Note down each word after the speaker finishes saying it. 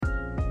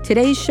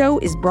Today's show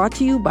is brought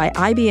to you by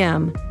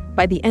IBM.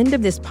 By the end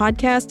of this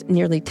podcast,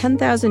 nearly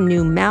 10,000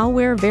 new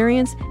malware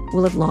variants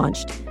will have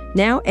launched.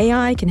 Now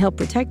AI can help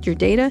protect your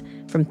data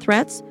from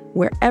threats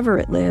wherever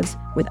it lives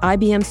with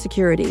IBM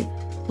Security.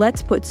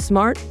 Let's put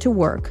smart to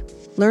work.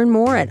 Learn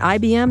more at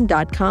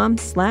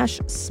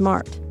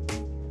ibm.com/smart.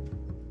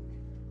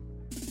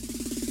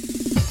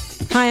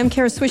 Hi, I'm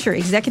Kara Swisher,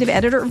 Executive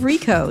Editor of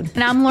Recode.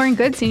 And I'm Lauren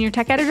Goode, Senior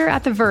Tech Editor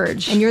at The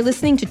Verge. And you're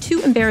listening to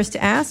Too Embarrassed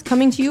to Ask,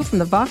 coming to you from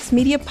the Vox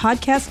Media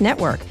Podcast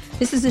Network.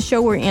 This is a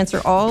show where we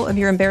answer all of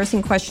your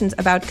embarrassing questions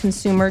about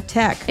consumer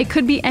tech. It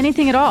could be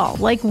anything at all.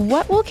 Like,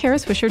 what will Kara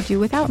Swisher do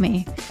without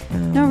me?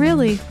 No,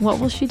 really, what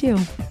will she do?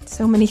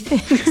 So many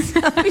things.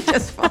 That'll be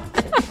just fun.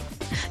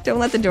 Don't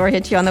let the door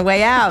hit you on the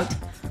way out.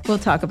 We'll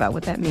talk about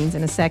what that means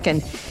in a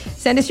second.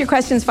 Send us your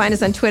questions. Find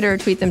us on Twitter.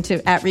 Tweet them to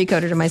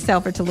 @Recode or to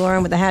myself or to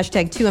Lauren with the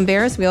hashtag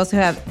 #TooEmbarrassed. We also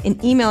have an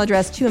email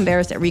address,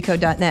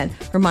 tooembarrassed@recode.net.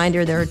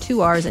 Reminder, there are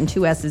 2 R's and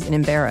 2 S's in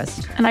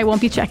embarrassed. And I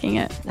won't be checking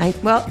it. All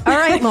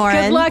right, Lauren.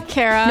 Good luck,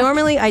 Kara.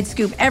 Normally, I'd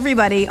scoop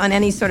everybody on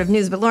any sort of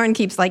news, but Lauren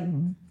keeps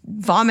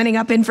vomiting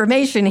up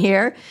information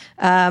here.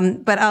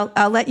 But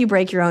I'll let you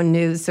break your own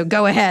news. So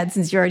go ahead,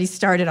 since you already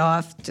started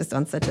off just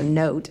on such a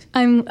note.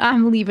 I'm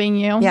leaving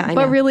you. Yeah, I know.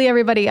 But really,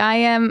 everybody, I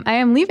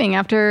am leaving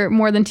after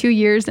more than 2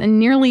 years and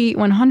nearly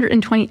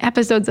 120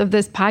 episodes of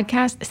this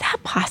podcast. Is that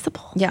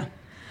possible? Yeah.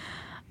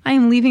 I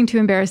am leaving Too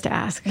Embarrassed to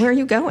Ask. Where are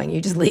you going?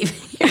 You just leaving?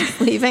 You're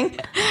just leaving?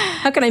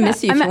 How can I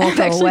miss you if you won't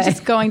go actually away?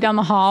 Just going down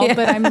the hall, Yeah.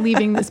 but I'm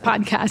leaving this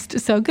podcast.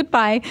 So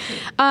goodbye.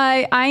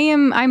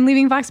 I'm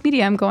leaving Vox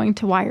Media. I'm going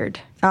to Wired.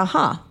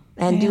 Uh-huh.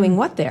 And doing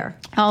what there?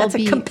 That's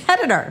a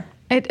competitor.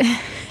 It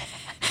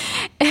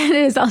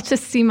is. I'll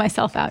just see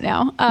myself out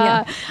now.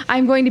 Yeah.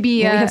 I'm going to be...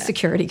 we have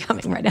security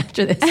coming right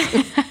after this.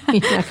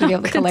 You're not going to be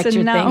able to collect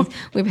your things.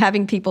 We're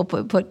having people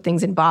put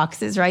things in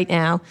boxes right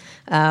now,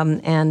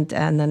 and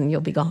then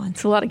you'll be gone.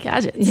 It's a lot of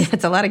gadgets. Yeah,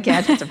 it's a lot of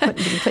gadgets.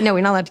 No,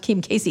 we're not allowed to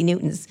keep Casey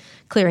Newton's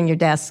clearing your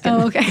desk.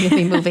 And okay. You'll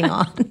be moving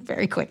on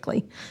very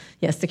quickly.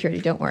 Yes,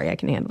 security, don't worry. I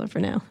can handle it for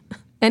now.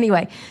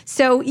 Anyway,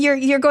 so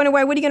you're going to,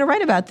 what are you going to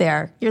write about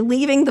there? You're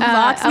leaving the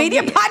Vox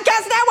Media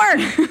Podcast Network.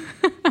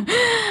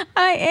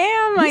 I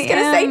am. I was going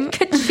to say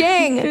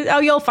ka-ching. Oh,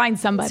 you'll find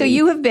somebody. So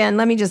you have been,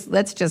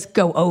 let's just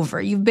go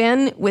over. You've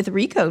been with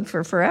Recode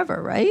for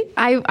forever, right?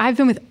 I've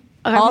been with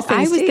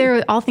I was there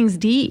with All Things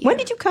D. When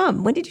did you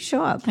come? When did you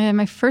show up?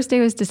 My first day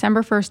was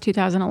December 1st,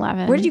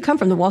 2011. Where did you come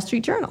from? The Wall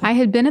Street Journal? I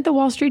had been at the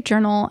Wall Street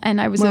Journal, and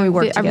I was a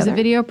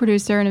video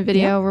producer and a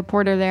video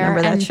reporter there.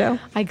 Remember that show?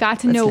 I got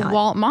to know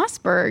Walt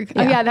Mossberg.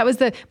 Yeah. Oh yeah, that was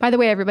by the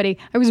way, everybody,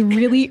 I was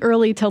really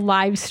early to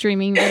live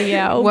streaming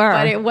video,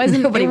 but it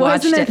wasn't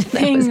a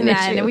thing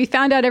then. And we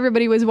found out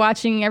everybody was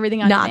watching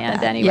everything on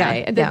demand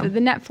anyway. Yeah. The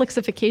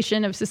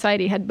Netflixification of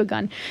society had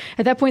begun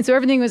at that point, so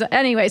everything was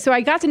anyway. So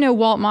I got to know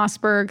Walt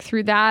Mossberg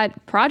through that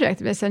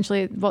project,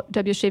 essentially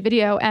WSJ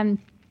Video, and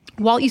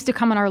Walt used to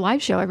come on our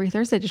live show every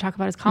Thursday to talk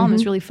about his column. It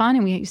was really fun,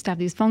 and we used to have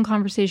these phone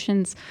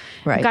conversations.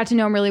 Right. I got to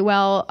know him really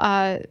well.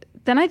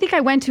 Then I think I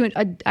went to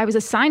I was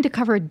assigned to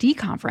cover a D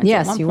conference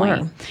at one point. Yes, you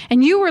were.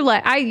 And you were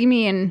like, I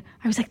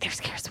was like, there's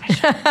Kara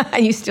Swisher.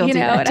 And you still do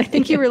that. And I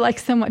think you were like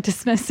somewhat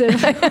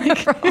dismissive. Like,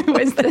 who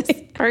is this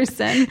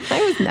person?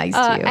 I was nice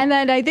to you. And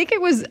then I think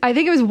it was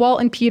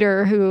Walt and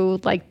Peter who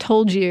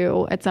told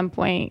you at some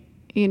point,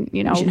 you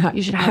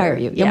should hire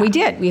you. Yeah. And we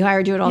did. We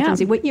hired you at All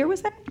Things. What year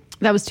was that?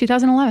 That was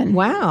 2011.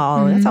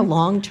 Wow. That's a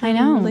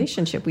long-term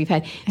relationship we've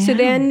had. So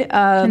then...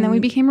 and then we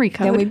became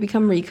Recode.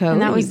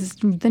 And that was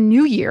the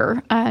new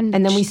year. And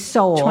then we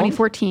sold.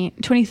 2013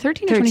 or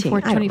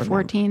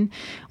 2014.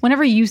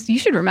 Whenever you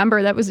should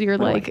remember, that was your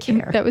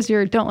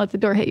don't let the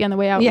door hit you on the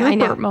way out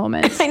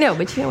moment. I know,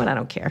 but you know what? I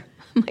don't care.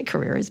 My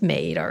career is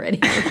made already.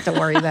 I don't have to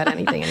worry about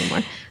anything anymore.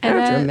 I don't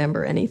have to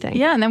remember anything.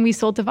 Yeah, and then we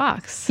sold to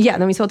Vox. Yeah,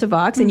 and then we sold to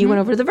Vox, and you went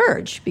over to The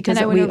Verge because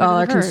all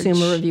our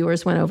consumer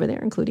reviewers went over there,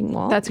 including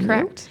Walt. That's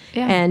correct.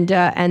 Yeah. And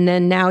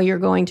then now you're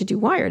going to do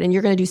Wired, and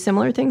you're going to do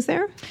similar things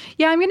there?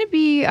 Yeah, I'm going to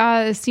be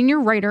a senior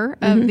writer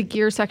of the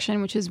Gear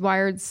section, which is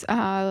Wired's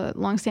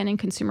longstanding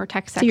consumer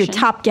tech section. So you're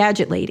top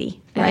gadget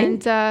lady, right?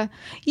 And I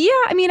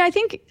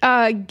think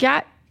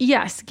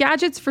yes,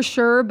 gadgets for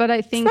sure, but I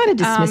think... It's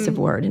not a dismissive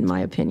word, in my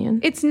opinion.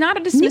 It's not a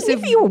dismissive...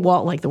 Maybe you or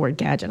Walt like the word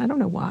gadget. I don't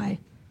know why.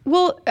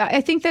 Well, I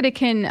think that it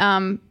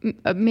can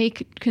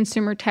make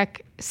consumer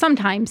tech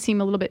sometimes seem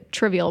a little bit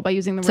trivial by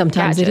using the word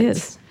sometimes gadgets. It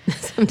is.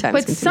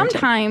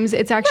 Sometimes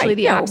it's actually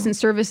the apps and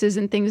services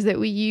and things that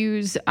we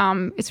use.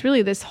 It's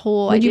really this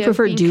whole Would idea you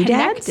prefer of being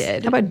doodads?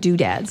 connected. How about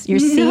doodads? You're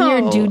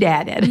senior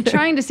doodad editor. I'm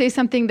trying to say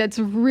something that's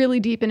really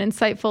deep and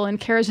insightful, and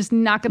Kara's just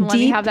not going to let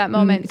me have that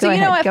moment.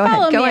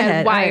 Follow me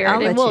at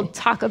Wired, and we'll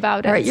talk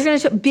about it. All right, you're going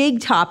to show big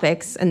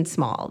topics and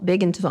small,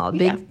 big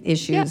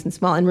issues and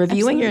small. And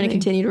reviewing, you're going to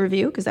continue to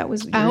review because that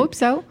was I hope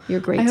so. Your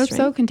great I hope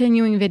so.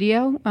 Continuing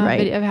video.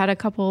 I've had a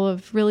couple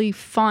of really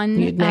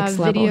fun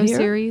video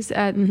series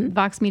at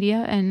Vox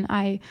Media, and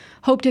I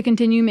hope to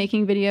continue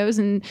making videos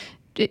and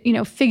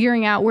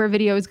figuring out where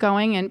video is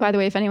going. And by the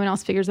way, if anyone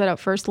else figures that out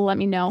first, let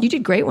me know. You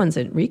did great ones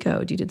at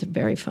Recode. You did the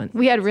very fun.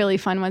 We had really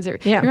fun ones.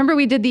 Remember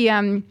we did the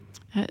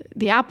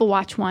the Apple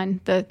Watch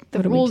one, the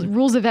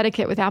rules of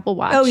etiquette with Apple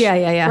Watch. Oh,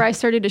 yeah. Where I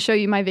started to show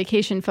you my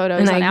vacation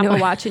photos on Apple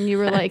Watch, and you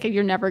were like,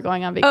 you're never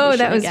going on vacation Oh,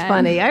 that was again.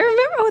 funny. I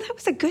remember. Oh, that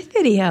was a good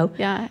video.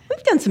 Yeah.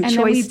 We've done some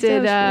choice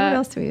stuff. What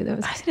else do we do? I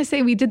was going to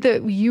say,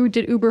 you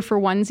did Uber for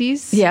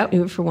onesies. Yeah,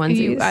 Uber for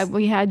onesies.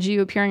 We had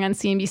you appearing on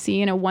CNBC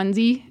in a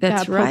onesie.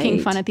 That's right. Poking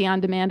fun at the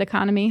on-demand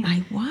economy.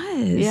 I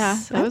was. Yeah,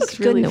 that was looked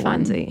really good in a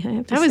fun. onesie. I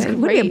have to That was say. great.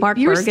 Would be a Mark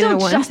You were Bergen in a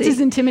still onesie. just as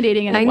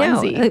intimidating in a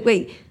onesie. I know.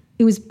 Wait.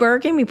 It was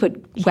Bergen. We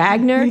put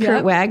Wagner,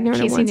 Kurt Wagner,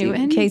 Casey in a onesie.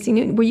 Newton. Casey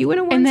Newton. Were you in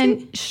a onesie? And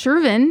then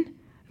Shervin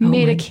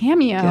made a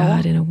cameo.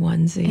 God, in a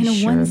onesie. In a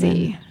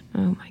onesie.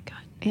 Oh my God.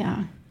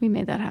 Yeah, we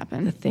made that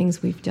happen. The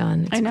things we've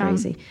done. It's I know.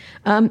 crazy.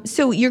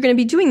 So you're going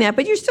to be doing that,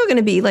 but you're still going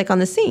to be like on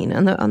the scene,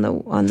 on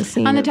the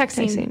scene. On the tech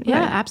scene. Yeah,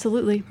 right.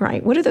 Absolutely.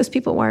 Right. What are those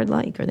people at Wired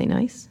like? Are they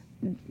nice?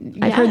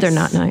 I've heard they're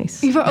not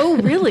nice. Oh,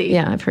 really?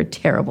 Yeah, I've heard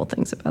terrible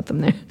things about them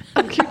there.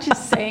 Oh, you're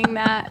just saying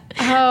that.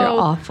 Oh. They're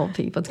awful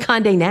people. It's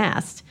Condé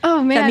Nast.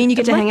 Oh, man. I mean, you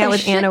get to hang out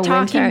with Anna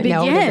Wintour. Begin.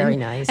 No, they're very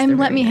nice. And They're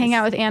let very me nice. hang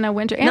out with Anna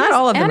Wintour. Not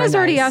all of them Anna's are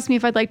already nice. asked me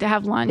if I'd like to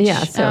have lunch.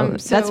 Yeah, so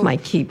that's my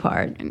key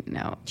part.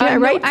 No. I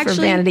write actually,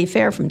 for Vanity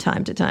Fair from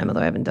time to time,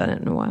 although I haven't done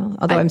it in a while.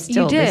 Although I'm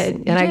still did.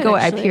 and I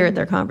Actually. appear at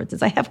their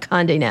conferences. I have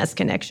Condé Nast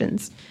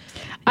connections.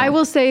 I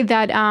will say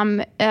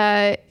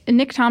that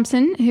Nick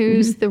Thompson,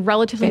 who's the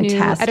relatively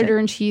Fantastic. new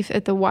editor-in-chief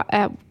at the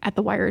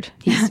Wired,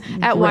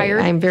 At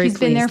Wired, I'm very he's pleased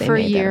been there they for a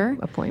made year.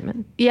 That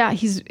appointment. Yeah,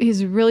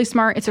 he's really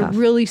smart. It's Tough. a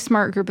really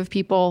smart group of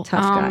people.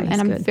 Tough guy. He's and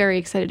I'm good. very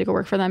excited to go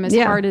work for them, as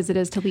hard as it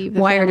is to leave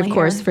the Wired, family of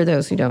course, here. for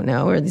those who don't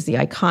know, is the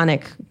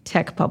iconic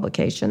tech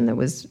publication that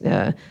was,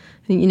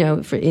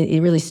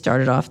 it really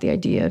started off the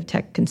idea of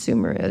tech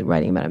consumer,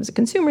 writing about it as a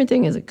consumer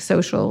thing, as a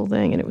social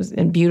thing, and it was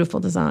in beautiful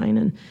design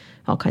and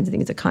all kinds of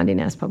things. It's a Condé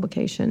Nast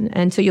publication.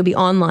 And so you'll be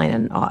online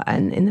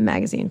and in the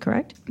magazine,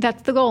 correct?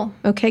 That's the goal.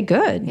 Okay,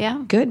 good.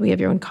 Yeah. Good. We have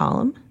your own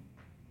column.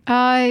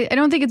 I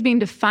don't think it's being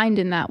defined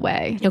in that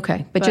way.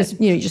 Okay, but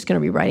just you're just going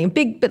to be writing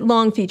big but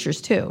long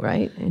features too,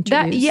 right?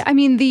 Interviews. I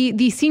mean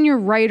the senior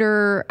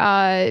writer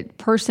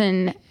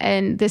person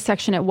in this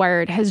section at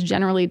Wired has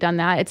generally done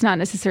that. It's not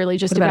necessarily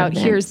just about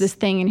here's this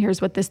thing and here's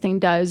what this thing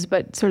does,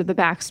 but sort of the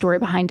backstory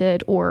behind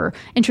it, or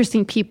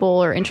interesting people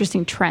or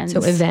interesting trends.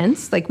 So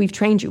events, like we've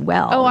trained you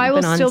well. Oh, I will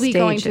been on still be stage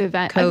going to at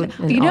events. Code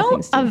and all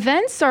things too.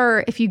 Events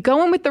are, if you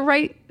go in with the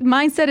right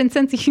mindset and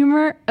sense of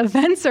humor,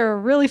 events are a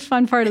really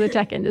fun part of the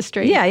tech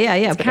industry. Yeah.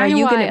 It's But are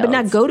you going to, but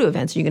not wild. go to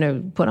events? You're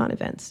going to put on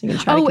events. You're going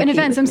to try to and compete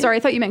events. with I'm me. sorry. I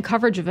thought you meant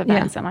coverage of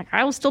events. Yeah. I'm like,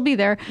 I will still be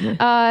there. And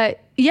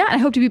I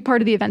hope to be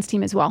part of the events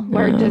team as well,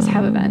 where it does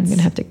have events. I'm going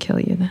to have to kill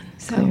you then.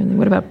 Clearly.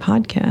 What about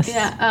podcasts?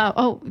 Yeah.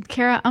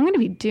 Kara, I'm going to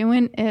be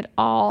doing it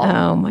all.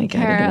 Oh my God,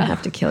 Kara. I'm going to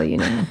have to kill you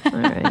now. All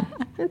right.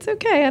 It's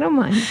okay. I don't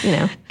mind,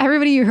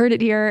 Everybody, you heard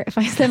it here. If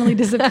I suddenly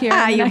disappear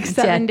in the You'd next be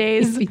 7 dead.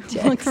 days, You'd be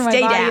dead. look for my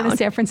Stay body in down. the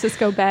San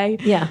Francisco Bay.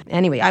 Yeah.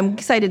 Anyway, I'm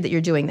excited that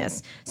you're doing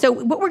this. So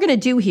what we're going to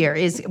do here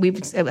is we're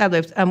going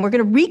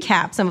to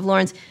recap some of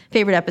Lauren's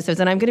favorite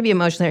episodes, and I'm going to be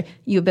emotional here.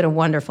 You've been a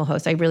wonderful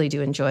host. I really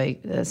do enjoy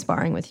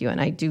sparring with you,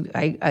 and I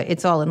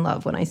it's all in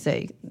love when I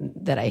say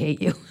that I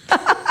hate you.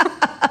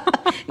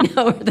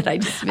 No, that I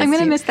just miss I'm going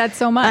to you. miss that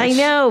so much. I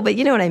know, but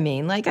you know what I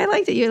mean. Like, I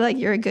like that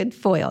you're a good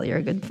foil.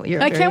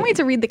 I can't wait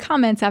to read the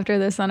comments after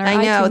this on our I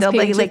know. iTunes They'll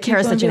page. be like,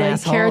 Kara's such an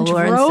asshole. Kara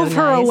Lauren's drove so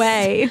her nice.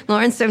 away.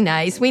 Lauren's so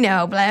nice. We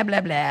know, blah,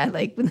 blah, blah.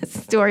 Like, the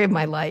story of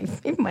my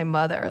life. Even my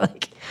mother,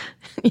 like,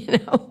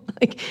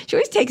 she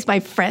always takes my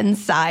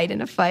friend's side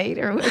in a fight.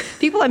 Or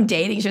people I'm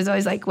dating, she's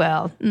always like,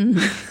 well,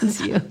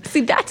 it's you.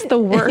 See, that's the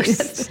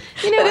worst.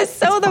 That is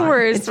so the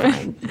worst.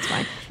 It's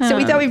fine. So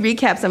we thought we'd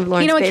recap some of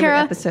Lauren's favorite Kara?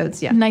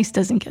 episodes. Yeah. Nice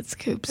doesn't get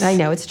scoops. I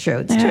know, it's true.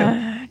 It's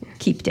true.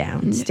 Keep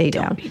down. Stay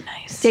down. Don't be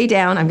nice. Stay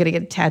down. I'm going to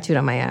get tattooed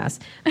on my ass.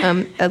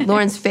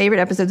 Lauren's favorite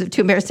episodes of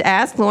Too Embarrassed to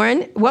Ask.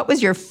 Lauren, what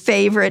was your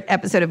favorite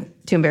episode of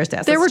Too Embarrassed to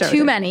Ask? There were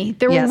too many.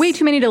 There were way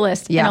too many to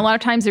list. Yeah. And a lot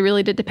of times it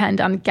really did depend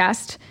on the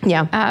guest.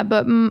 Yeah.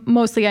 But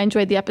mostly I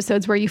enjoyed the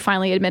episodes where you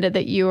finally admitted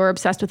that you were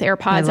obsessed with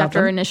AirPods after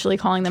them. initially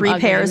calling them 3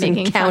 ugly pairs and and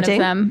making fun counting. of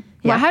them.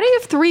 Yeah. Well, how do you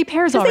have 3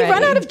 pairs already? They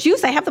run out of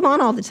juice. I have them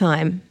on all the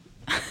time.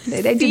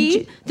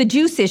 The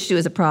juice issue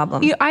is a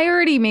problem. I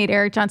already made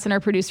Eric Johnson,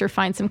 our producer,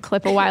 find some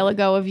clip a while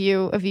ago of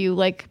you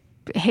like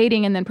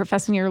hating and then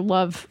professing your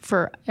love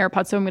for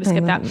AirPods, so I'm going to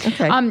skip that.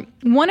 Okay.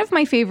 One of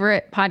my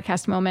favorite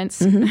podcast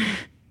moments,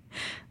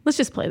 let's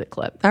just play the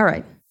clip. All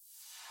right.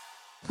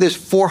 There's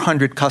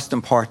 400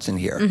 custom parts in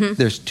here.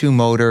 There's 2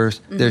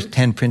 motors, there's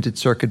 10 printed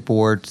circuit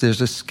boards,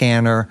 there's a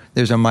scanner,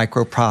 there's a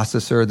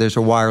microprocessor, there's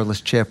a wireless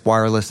chip,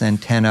 wireless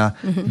antenna,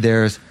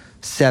 there's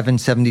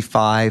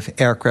 775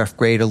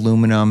 aircraft-grade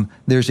aluminum,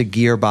 there's a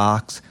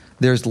gearbox,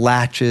 there's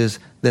latches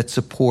that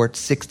support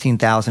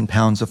 16,000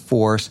 pounds of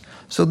force.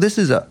 So this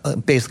is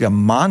basically a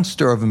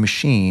monster of a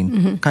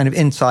machine kind of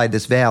inside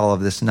this veil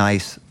of this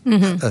nice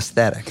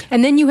aesthetic.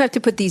 And then you have to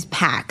put these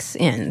packs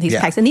in,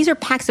 packs. And these are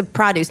packs of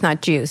produce,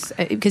 not juice.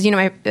 Because,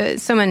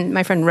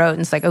 my friend wrote,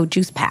 and it's like,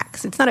 juice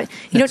packs. It's not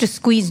you don't just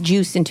squeeze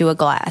juice into a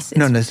glass.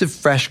 No, this is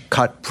fresh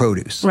cut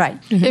produce. Right.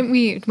 And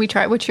we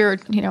try. What's your,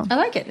 I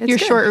like it. It's your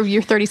good. short review,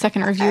 your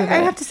 30-second review of it? I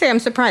have to say, I'm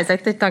surprised. I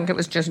thought it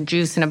was just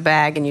juice in a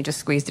bag and you just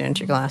squeezed it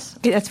into your glass.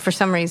 That's for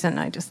some reason,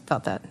 I just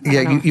thought that.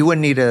 You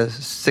wouldn't need a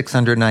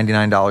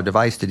 $699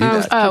 device to do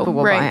that. People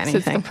will buy right.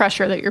 anything. So it's the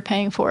pressure that you're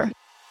paying for.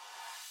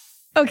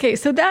 Okay,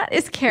 so that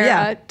is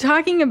Kara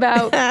talking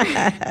about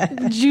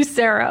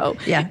Juicero.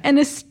 Yeah. And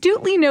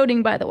astutely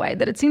noting, by the way,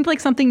 that it seemed like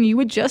something you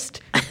would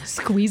just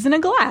squeeze in a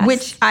glass.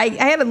 Which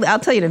I'll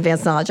tell you in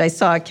advance knowledge. I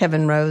saw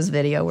Kevin Rowe's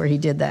video where he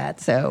did that.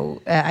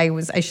 So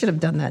I should have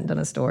done that and done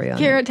a story on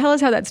it. Kara, tell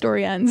us how that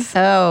story ends.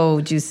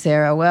 Oh,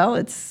 Juicero. Well,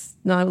 it's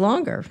no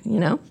longer,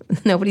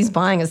 Nobody's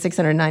buying a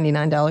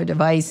 $699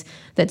 device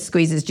that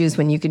squeezes juice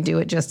when you can do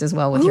it just as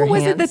well with your hands.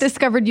 Who was it that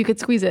discovered you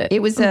could squeeze it?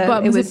 It was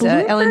Ellen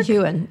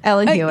Hewitt.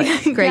 Ellen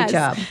Hewitt. Great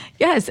job.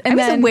 Yes.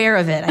 And I was aware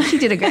of it. She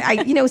did a great,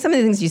 some of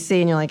the things you see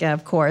and you're like,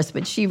 of course,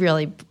 but she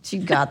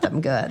got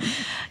them good.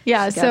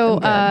 Yeah. So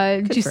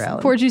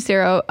poor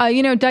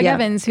Juicero. Doug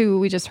Evans, who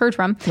we just heard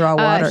from. Raw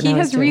water. He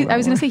has, I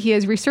was going to say, he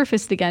has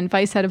resurfaced again.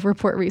 Vice had a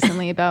report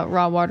recently about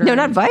raw water. No,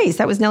 not Vice.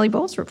 That was Nellie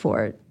Bolt's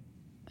report.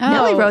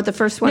 Nellie wrote the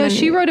first one. No,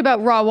 she wrote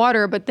about raw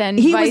water, but then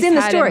he Vice was in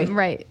the story.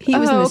 Right. He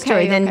was in the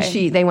story. Then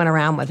they went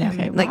around with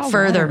him,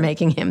 further water.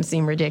 making him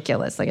seem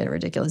ridiculous, like a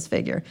ridiculous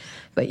figure.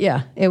 But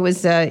it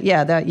was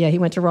he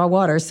went to raw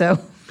water. So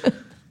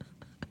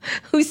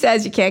who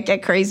says you can't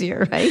get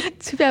crazier, right?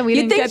 Too bad we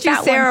didn't get that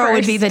one Juicero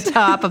would first. be the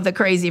top of the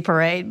crazy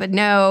parade, but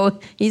no,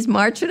 he's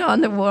marching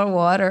on the raw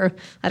water.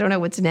 I don't know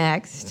what's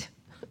next.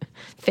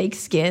 Fake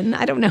skin.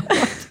 I don't know.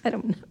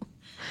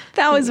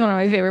 That was one of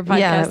my favorite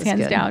podcasts,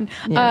 hands good. down.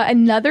 Yeah.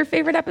 Another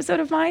favorite episode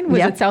of mine was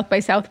at South by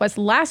Southwest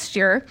last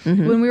year.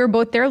 When we were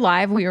both there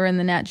live. We were in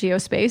the Nat Geo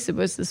space. It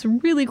was this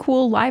really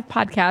cool live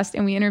podcast,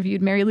 and we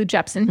interviewed Mary Lou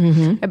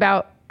Jepsen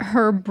about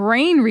her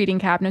brain reading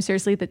cap. No,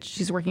 seriously, that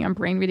she's working on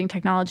brain reading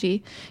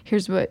technology.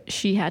 Here's what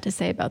she had to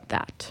say about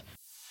that.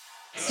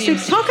 So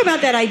talk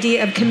about that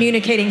idea of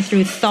communicating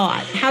through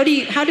thought. How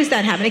does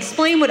that happen?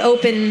 Explain what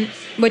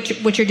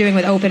you're doing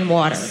with open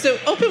water. So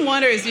open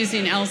water is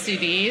using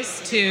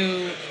LCDs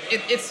to,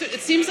 it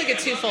seems like a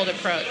twofold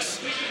approach.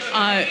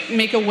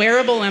 Make a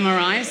wearable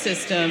MRI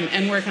system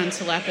and work on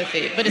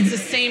telepathy, but it's the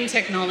same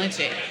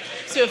technology.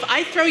 So if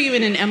I throw you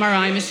in an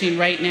MRI machine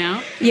right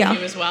now, you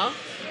as well,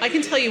 I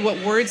can tell you what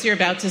words you're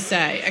about to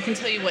say. I can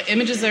tell you what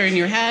images are in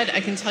your head. I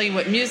can tell you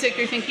what music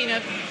you're thinking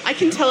of. I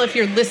can tell if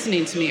you're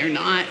listening to me or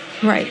not.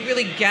 Right. You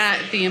really get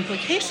the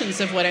implications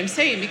of what I'm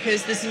saying,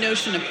 because this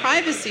notion of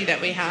privacy that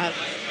we have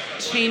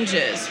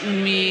changes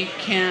when we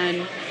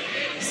can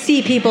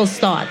see people's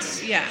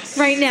thoughts. Yes.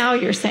 Right now,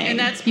 you're saying. And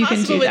that's you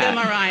possible can do with that.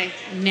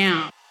 MRI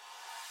now.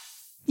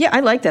 Yeah,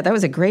 I like that. That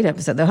was a great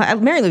episode.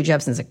 Mary Lou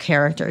Jepsen's a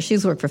character.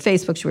 She's worked for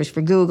Facebook. She works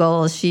for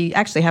Google. She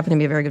actually happened to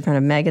be a very good friend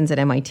of Megan's at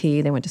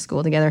MIT. They went to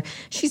school together.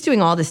 She's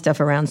doing all this stuff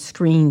around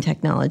screen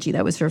technology.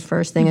 That was her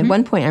first thing. At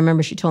one point, I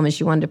remember she told me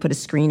she wanted to put a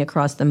screen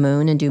across the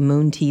moon and do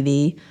moon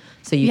TV.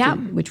 So you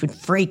could, which would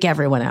freak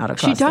everyone out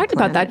across the planet. She talked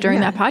about that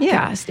during that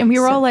podcast. And we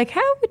were all like,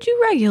 how would you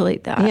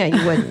regulate that? Yeah,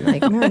 you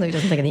wouldn't. Mary Lou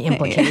doesn't think of the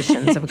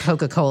implications of a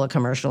Coca-Cola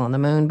commercial on the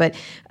moon. But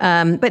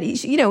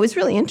it was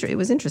really interesting. It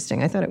was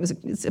interesting. I thought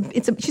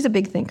she's a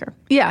big thinker.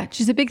 Yeah,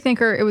 she's a big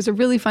thinker. It was a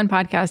really fun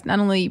podcast,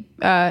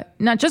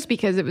 not just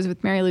because it was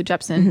with Mary Lou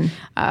Jepsen,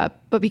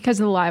 but because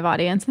of the live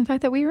audience and the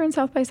fact that we were in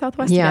South by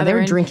Southwest together. Yeah, they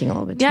were drinking a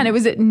little bit too. Yeah, and it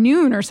was at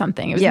noon or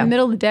something. It was in the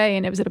middle of the day,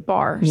 and it was at a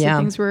bar.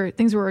 So things were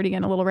already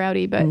getting a little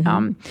rowdy. But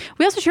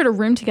we also shared a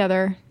room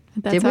together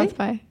at that South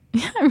by.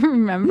 Yeah, I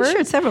remember. We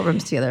shared several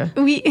rooms together.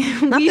 Not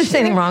that there's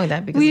anything wrong with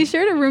that. Because we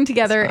shared a room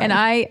together, and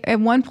I, at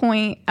one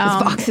point,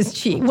 Fox is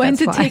cheap. went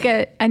to take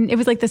and it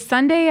was like the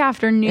Sunday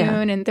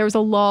afternoon, and there was a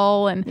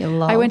lull, and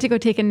I went to go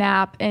take a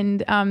nap,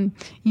 and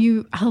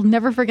I'll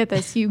never forget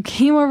this. You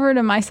came over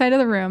to my side of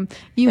the room.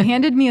 You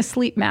handed me a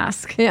sleep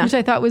mask, which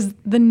I thought was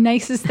the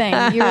nicest thing.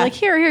 You were like,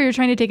 here, you're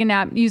trying to take a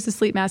nap, use the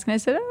sleep mask. And I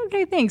said, oh,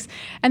 okay, thanks.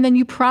 And then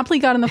you promptly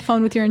got on the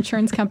phone with your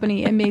insurance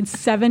company and made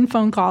 7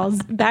 phone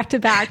calls back to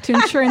back to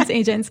insurance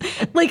agents.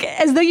 Like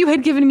as though you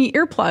had given me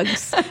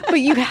earplugs,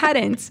 but you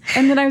hadn't.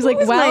 And then I was like,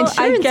 well,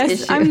 I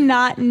guess I'm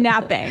not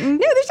napping. No,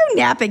 there's no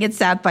napping at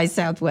South by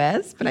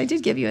Southwest, but I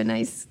did give you a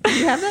nice, did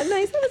you have that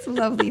nice? That was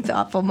a lovely,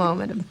 thoughtful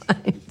moment of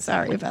mine.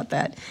 Sorry about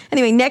that.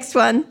 Anyway, next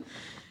one.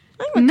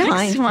 I'm a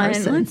kind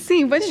person. Let's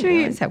see. What should we...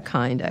 realize how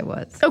kind I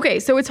was. Okay,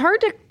 so it's hard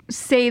to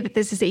say that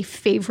this is a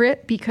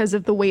favorite because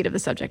of the weight of the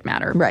subject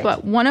matter. Right.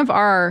 But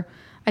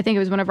I think it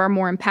was one of our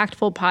more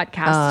impactful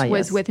podcasts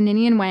was with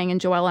Ninian Wang and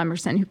Joelle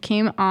Emerson, who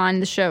came on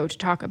the show to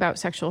talk about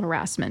sexual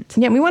harassment.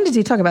 Yeah, we wanted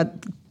to talk about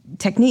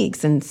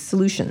techniques and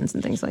solutions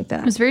and things like that.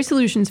 It was very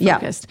solutions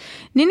focused.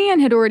 Yeah. Ninian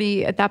had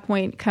already at that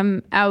point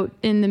come out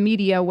in the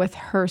media with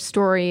her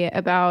story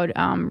about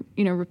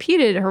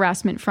repeated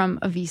harassment from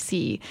a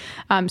VC.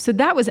 So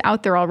that was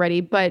out there already,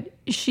 but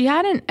she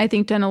hadn't, I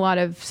think, done a lot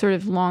of sort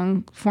of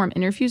long form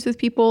interviews with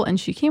people, and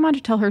she came on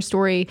to tell her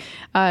story.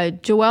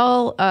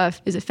 Joelle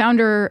is a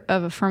founder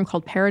of a firm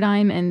called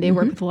Paradigm, and they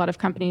work with a lot of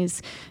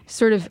companies,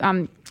 sort of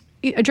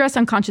address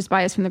unconscious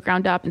bias from the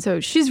ground up. And so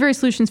she's very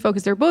solutions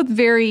focused. They're both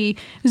it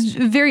was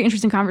a very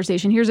interesting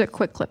conversation. Here's a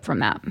quick clip from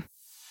that.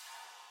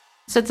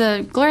 So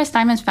the Gloria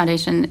Steinemann's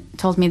Foundation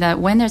told me that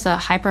when there's a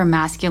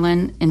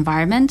hyper-masculine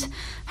environment,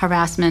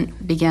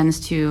 harassment begins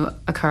to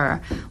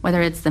occur,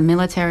 whether it's the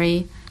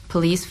military,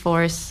 police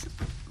force,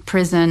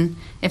 prison.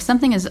 If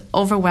something is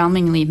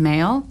overwhelmingly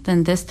male,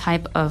 then this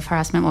type of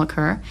harassment will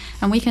occur.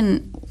 And it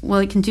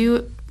can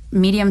do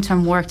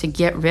medium-term work to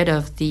get rid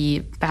of the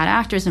bad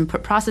actors and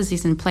put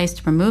processes in place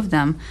to remove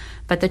them.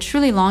 But the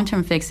truly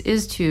long-term fix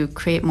is to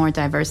create more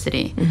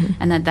diversity,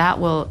 and that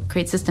will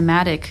create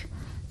systematic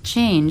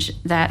change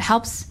that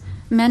helps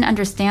men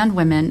understand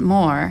women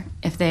more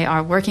if they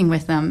are working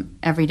with them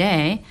every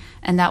day,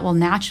 and that will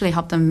naturally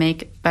help them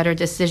make better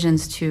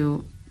decisions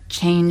to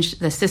change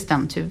the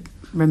system to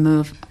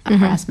remove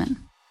harassment.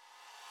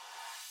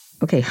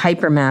 Okay,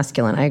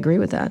 hyper-masculine. I agree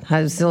with that.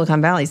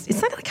 Silicon Valley,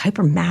 it's not like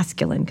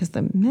hyper-masculine because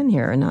the men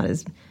here are not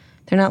as,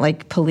 they're not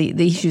like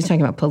police. She was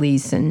talking about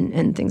police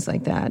and things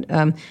like that.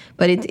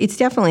 But it's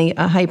definitely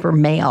a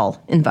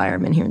hyper-male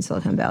environment here in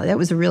Silicon Valley. That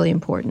was a really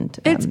important.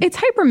 It's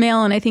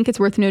hyper-male, and I think it's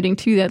worth noting,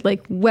 too, that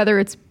like whether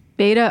it's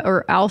beta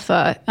or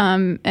alpha,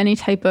 any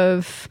type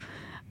of,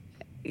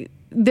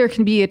 there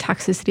can be a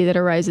toxicity that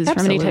arises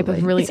from any type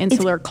of really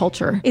insular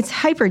culture. It's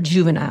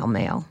hyper-juvenile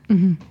male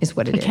is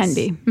what it is. It can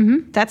be.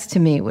 That's to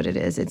me what it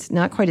is. It's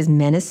not quite as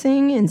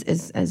menacing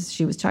as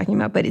she was talking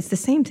about, but it's the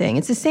same thing.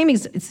 It's the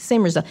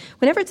same result.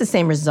 Whenever it's the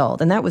same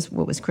result, and that was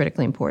what was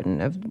critically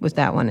important with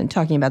that one, and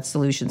talking about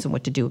solutions and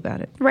what to do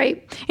about it.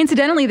 Right.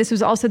 Incidentally, this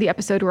was also the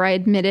episode where I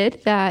admitted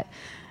that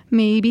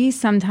maybe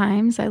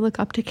sometimes I look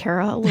up to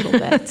Kara a little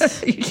bit.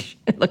 You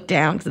should look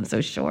down because I'm so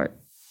short.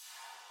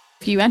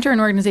 If you enter an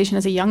organization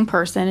as a young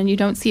person and you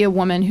don't see a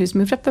woman who's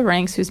moved up the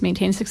ranks, who's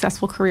maintained a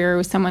successful career,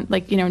 with someone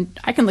like,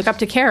 I can look up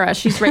to Kara.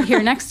 She's right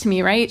here next to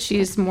me, right?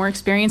 She's more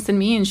experienced than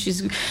me.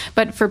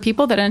 But for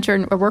people that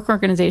enter a work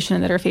organization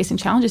that are facing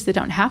challenges that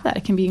don't have that,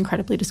 it can be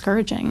incredibly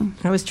discouraging.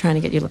 I was trying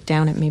to get you to look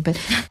down at me, but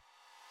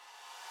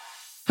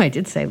I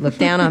did say, look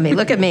down on me.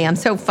 Look at me. I'm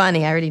so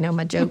funny. I already know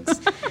my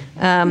jokes.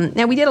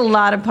 Now, we did a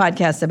lot of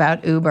podcasts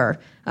about Uber.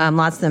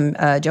 Lots of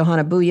them.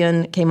 Johanna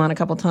Bouillon came on a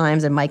couple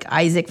times, and Mike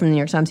Isaac from the New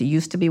York Times, who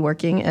used to be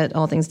working at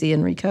All Things D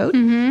and Recode.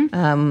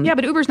 Yeah,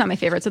 but Uber's not my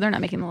favorite, so they're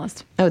not making the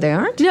list. Oh, they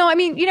aren't? No, I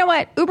mean, you know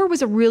what? Uber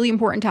was a really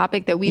important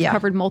topic that we've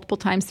covered multiple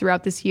times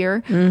throughout this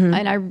year,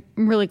 and I'm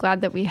really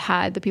glad that we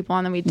had the people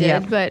on that we did. Yeah.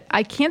 But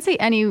I can't say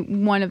any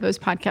one of those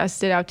podcasts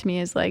stood out to me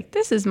as like,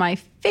 this is my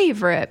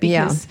favorite,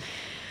 because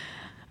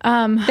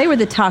they were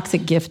the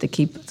toxic gift that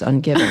keeps on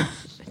giving.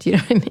 Do you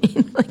know what I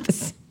mean? Like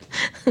this,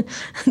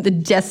 the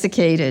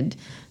desiccated,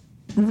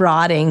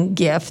 rotting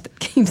gift that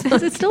keeps on.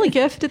 Is it still a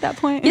gift at that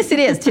point? Yes, it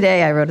is.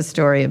 Today I wrote a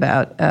story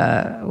about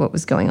what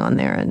was going on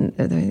there, and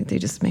they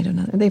just made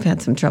another. They've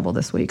had some trouble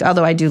this week.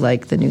 Although I do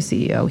like the new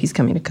CEO. He's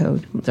coming to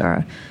Code.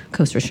 Zara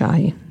Khosrow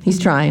Shahi. He's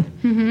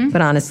trying.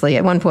 But honestly,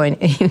 at one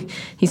point,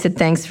 he said,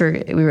 thanks for,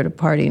 we were at a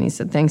party, and he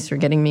said, thanks for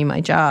getting me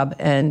my job,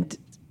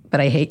 but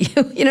I hate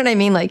you. You know what I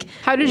mean? Like,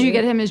 how did you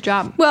get him his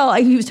job? Well,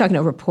 he was talking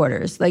to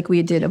reporters. Like,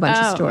 we did a bunch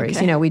of stories.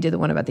 Okay. We did the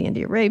one about the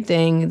India rape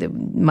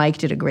thing. Mike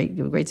did a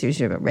great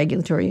series about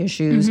regulatory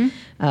issues.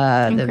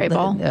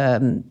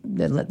 The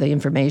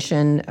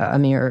information.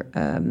 Amir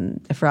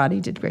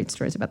Efrati did great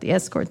stories about the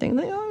escort thing.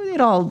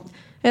 It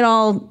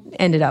all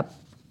ended up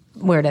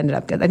where it ended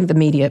up. I think the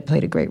media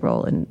played a great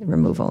role in the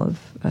removal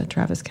of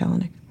Travis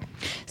Kalanick.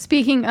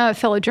 Speaking of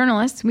fellow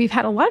journalists, we've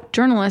had a lot of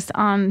journalists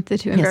on the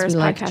Too Embarrassed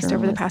podcast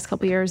over the past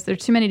couple of years.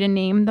 There's too many to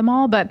name them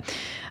all, but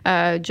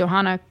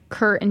Johanna,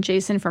 Kurt, and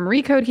Jason from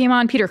Recode came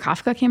on. Peter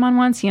Kafka came on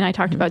once. He and I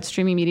talked about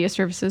streaming media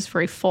services for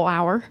a full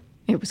hour.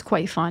 It was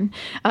quite fun.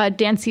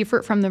 Dan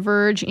Seifert from The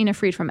Verge, Ina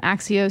Fried from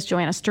Axios,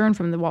 Joanna Stern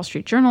from The Wall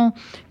Street Journal,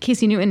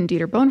 Casey Newton and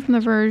Dieter Bohn from The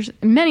Verge,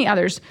 and many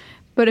others.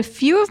 But a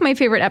few of my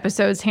favorite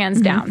episodes, hands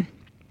down,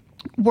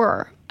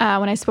 were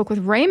when I spoke with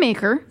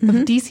Rainmaker of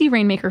DC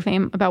Rainmaker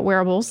fame about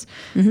wearables.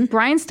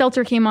 Brian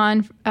Stelter came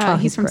on.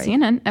 He's from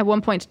CNN at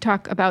one point to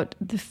talk about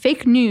the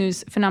fake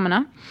news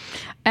phenomena.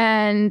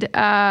 And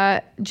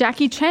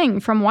Jackie Chang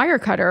from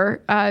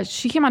Wirecutter,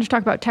 she came on to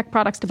talk about tech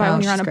products to buy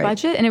when you're on a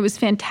budget. And it was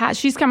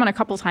fantastic. She's come on a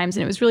couple times,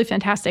 and it was really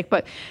fantastic.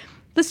 But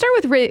let's start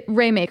with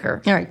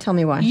Rainmaker. All right, tell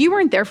me why. You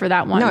weren't there for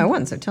that one. No, I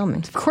wasn't, so tell me.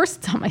 Of course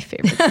it's on my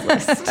favorites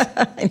list.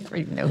 I never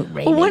even know who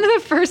Rainmaker is. One of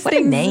the first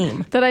things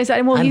name. that I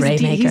said, well, he's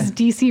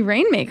DC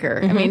Rainmaker.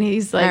 I mean,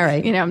 he's like, all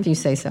right, if you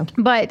say so.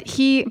 But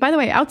he, by the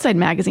way, Outside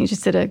Magazine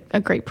just did a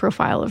great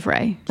profile of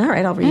Ray. All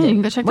right, I'll read it. You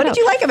can go check what did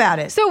you like about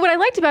it? So what I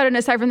liked about it,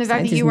 aside from the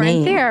fact that you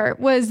weren't there,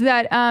 was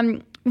that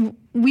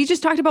we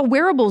just talked about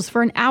wearables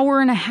for an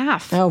hour and a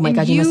half. Oh my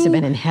God, you must have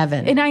been in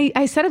heaven. And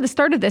I said at the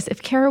start of this,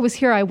 if Kara was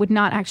here, I would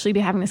not actually be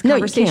having this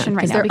conversation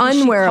right now. They're because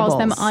unwearables. She calls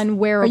them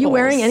unwearables. Are you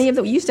wearing any of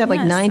them? We used to have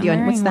like 90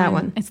 on. What's that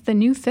one? It's the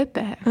new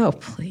Fitbit. Oh,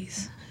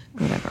 please.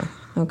 Whatever.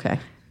 Okay.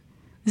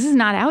 This is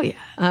not out yet.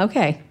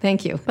 Okay,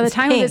 thank you. By the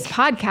time of this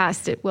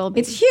podcast, it will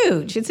be. It's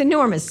huge. It's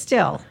enormous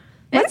still.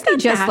 It's not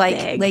just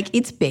that big.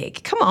 It's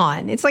big. Come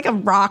on. It's like a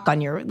rock on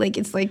your,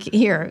 it's like,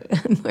 here,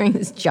 I'm wearing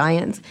this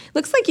giant.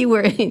 Looks like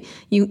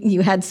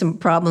you had some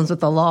problems with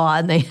the law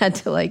and they had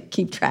to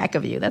keep track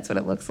of you. That's what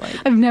it looks like.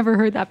 I've never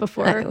heard that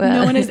before.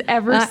 No one has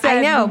ever said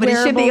I know, but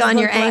it should be on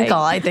your ankle.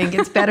 Like. I think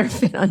it's better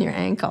fit on your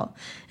ankle.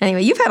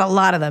 Anyway, you've had a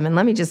lot of them, and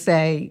let me just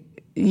say,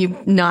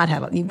 you've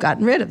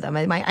gotten rid of them.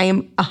 I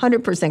am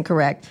 100%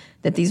 correct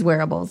that these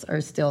wearables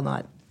are still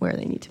not where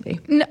they need to be.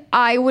 No,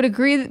 I would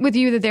agree with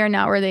you that they're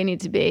not where they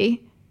need to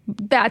be.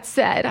 That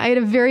said, I had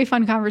a very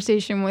fun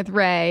conversation with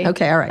Ray.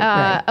 Okay, all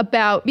right.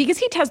 Ray. Because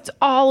he tests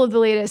all of the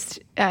latest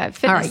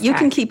fitness all right, you tech.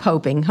 can keep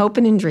hoping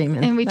and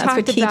dreaming. And That's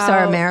what keeps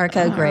our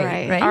America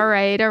great, right? All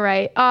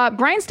right.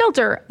 Brian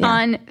Stelter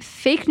on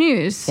fake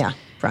news. Yeah,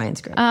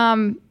 Brian's great.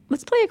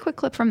 Let's play a quick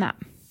clip from that.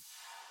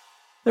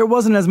 There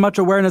wasn't as much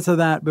awareness of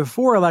that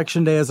before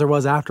Election Day as there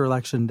was after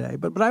Election Day.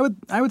 But I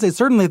would say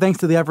certainly thanks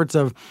to the efforts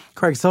of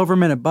Craig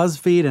Silverman at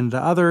BuzzFeed and to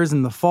others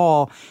in the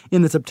fall,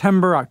 in the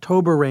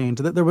September-October range,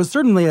 that there was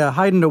certainly a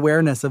heightened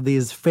awareness of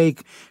these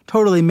fake,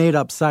 totally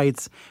made-up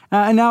sites.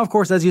 And now, of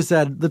course, as you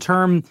said, the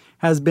term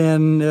has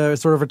been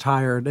sort of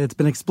retired. It's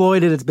been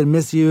exploited. It's been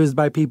misused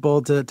by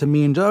people to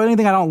mean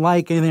anything I don't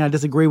like, anything I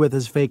disagree with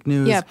is fake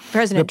news. Yeah,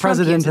 the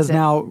president has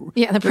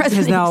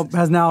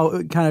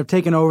now kind of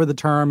taken over the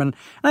term, and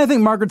I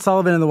think Margaret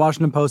Sullivan in the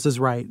Washington Post is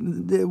right.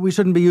 We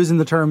shouldn't be using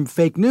the term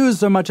fake news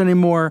so much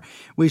anymore.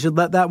 We should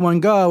let that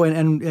one go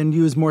and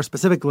use more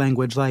specific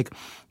language, like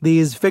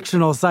these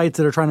fictional sites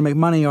that are trying to make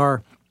money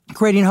are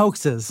creating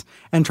hoaxes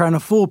and trying to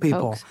fool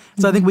people.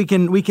 So I think we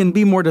can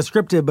be more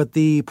descriptive, but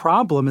the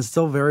problem is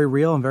still very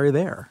real and very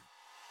there.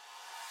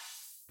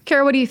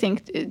 Kara, what do you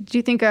think? Do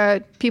you think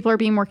people are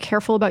being more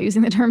careful about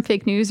using the term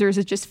fake news, or is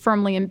it just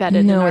firmly embedded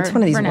in our it's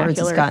one of these words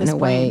vernacular that's gotten at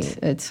away.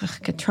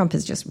 point? Trump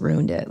has just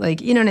ruined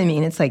it. You know what I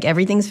mean? It's like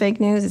everything's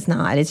fake news. It's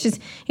not. It's just,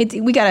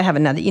 we got to have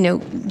another,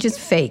 just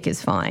fake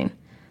is fine.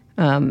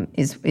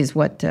 Is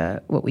what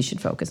we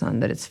should focus on,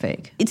 that it's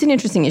fake. It's an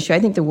interesting issue. I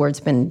think the word's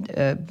been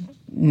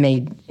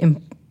made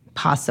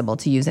impossible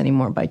to use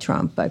anymore by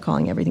Trump, by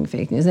calling everything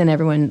fake news. And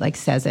everyone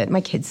says it.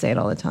 My kids say it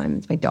all the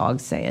time. My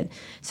dogs say it.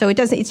 So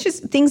it's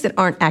just things that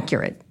aren't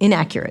accurate.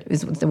 Inaccurate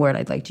is the word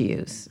I'd like to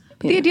use.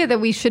 The idea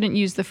that we shouldn't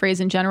use the phrase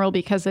in general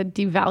because it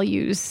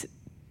devalues,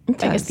 I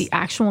guess, the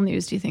actual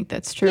news. Do you think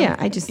that's true?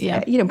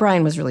 Yeah,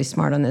 Brian was really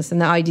smart on this. And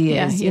the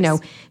idea is,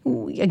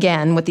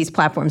 again, what these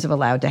platforms have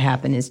allowed to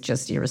happen is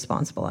just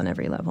irresponsible on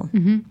every level.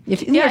 Mm-hmm.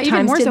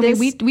 Even more so.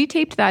 We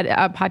taped that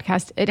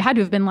podcast. It had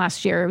to have been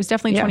last year. It was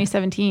definitely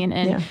 2017.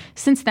 And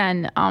since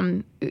then,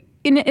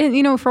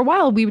 for a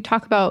while, we would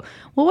talk about,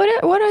 well,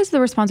 what is the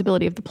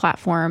responsibility of the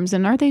platforms?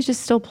 And are they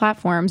just still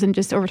platforms? And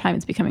just over time,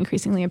 it's become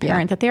increasingly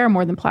apparent that they are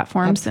more than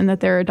platforms and that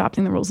they're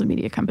adopting the rules of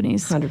media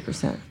companies.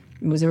 100%.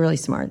 It was a really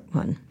smart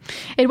one.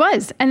 It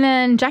was. And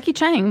then Jackie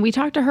Chang, we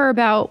talked to her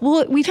about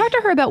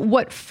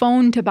what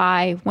phone to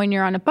buy when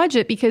you're on a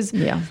budget, because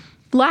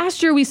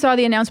last year we saw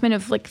the announcement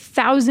of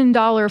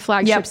 $1,000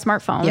 flagship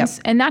smartphones,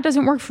 and that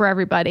doesn't work for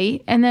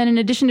everybody. And then in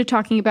addition to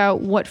talking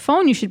about what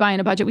phone you should buy in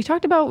a budget, we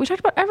talked about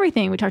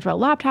everything. We talked about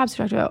laptops.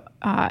 We talked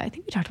about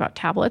we talked about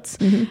tablets.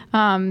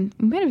 Mm-hmm.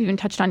 We might have even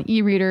touched on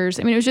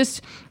e-readers. I mean, it was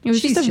just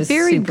a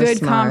very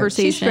good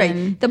conversation. She's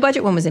great. The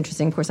budget one was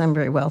interesting. Of course, I'm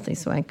very wealthy,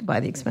 so I could buy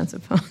the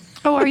expensive phone.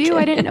 Oh, are you?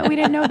 I didn't know. We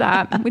didn't know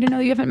that. We didn't know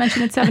you haven't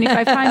mentioned it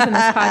 75 times in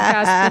this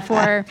podcast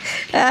before.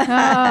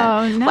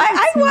 Oh, now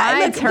it's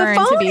my turn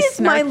to be snarky. The phone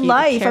is my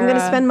life. I'm going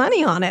to spend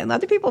money on it.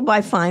 Other people buy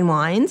fine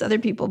wines. Other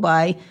people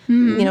buy,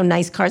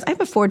 nice cars. I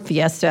have a Ford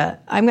Fiesta.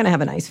 I'm going to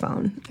have a nice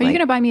phone. Are you going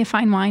to buy me a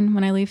fine wine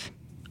when I leave?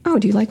 Oh,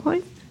 do you like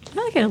wine?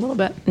 I like it a little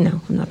bit.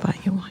 No, I'm not buying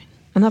you wine.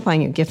 I'm not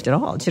buying you a gift at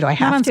all. Should I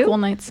have not on to? School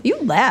nights. You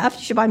left.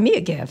 You should buy me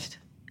a gift.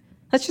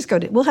 Let's just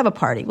we'll have a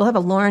party. We'll have a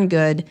Lauren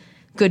Goode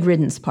Good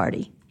Riddance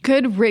party.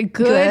 Good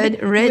riddance.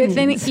 With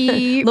an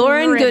E.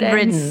 Lauren Goode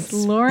Riddance.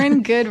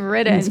 Lauren Goode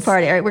Riddance.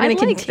 Party. All right, we're going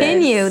to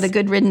continue the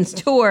Good Riddance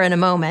tour in a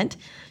moment.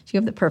 You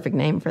have the perfect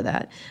name for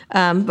that.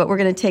 But we're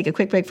going to take a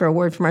quick break for a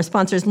word from our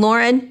sponsors.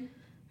 Lauren,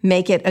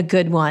 make it a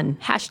good one.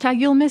 #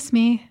 you'll miss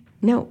me.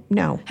 No.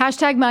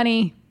 #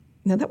 money.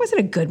 No, that wasn't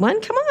a good one.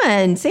 Come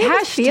on. Say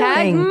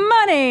 #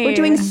 money. We're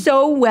doing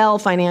so well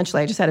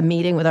financially. I just had a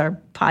meeting with our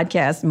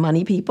podcast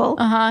money people.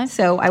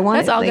 So I want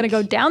That's all going to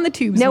go down the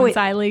tubes once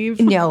I leave.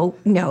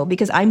 No,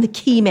 because I'm the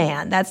key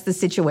man. That's the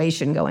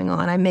situation going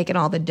on. I'm making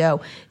all the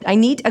dough. I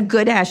need a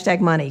good #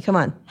 money. Come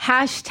on.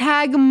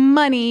 #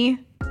 money.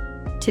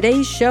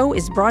 Today's show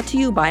is brought to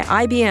you by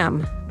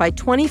IBM. By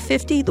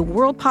 2050, the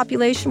world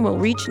population will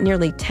reach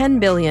nearly 10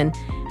 billion,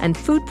 and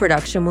food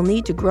production will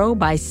need to grow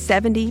by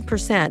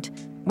 70%.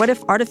 What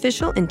if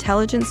artificial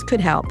intelligence could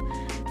help?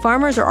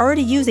 Farmers are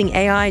already using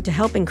AI to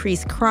help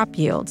increase crop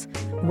yields.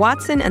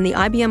 Watson and the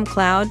IBM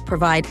Cloud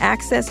provide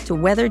access to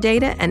weather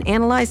data and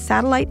analyze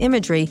satellite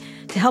imagery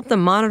to help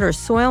them monitor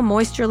soil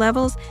moisture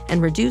levels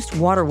and reduce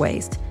water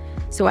waste.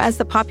 So as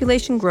the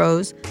population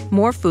grows,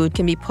 more food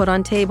can be put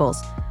on tables.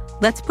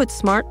 Let's put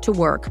smart to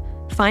work.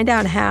 Find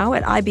out how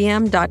at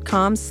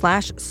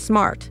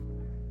ibm.com/smart.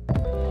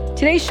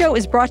 Today's show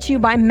is brought to you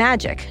by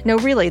Magic. No,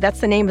 really, that's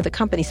the name of the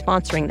company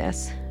sponsoring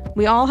this.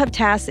 We all have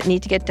tasks that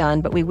need to get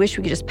done, but we wish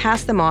we could just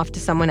pass them off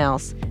to someone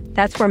else.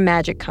 That's where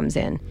Magic comes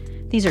in.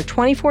 These are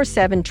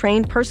 24/7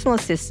 trained personal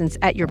assistants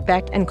at your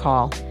beck and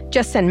call.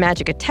 Just send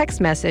Magic a text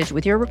message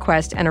with your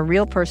request and a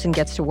real person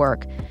gets to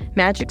work.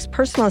 Magic's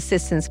personal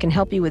assistants can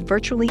help you with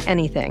virtually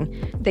anything.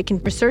 They can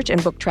research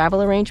and book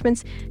travel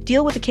arrangements,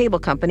 deal with a cable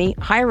company,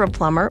 hire a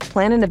plumber,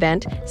 plan an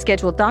event,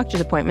 schedule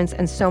doctor's appointments,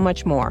 and so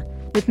much more.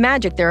 With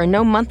Magic, there are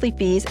no monthly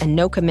fees and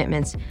no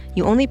commitments.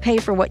 You only pay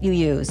for what you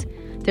use.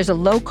 There's a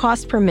low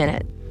cost per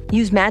minute.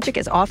 Use Magic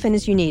as often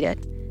as you need it.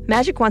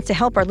 Magic wants to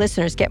help our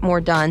listeners get more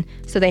done,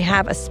 so they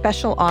have a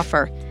special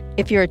offer.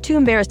 If you're a too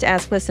embarrassed to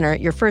ask listener,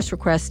 your first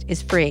request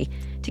is free.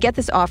 To get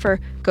this offer,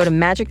 go to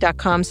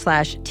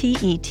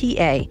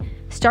magic.com/TETA.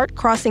 Start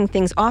crossing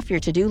things off your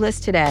to-do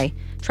list today.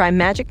 Try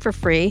Magic for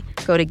free.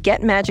 Go to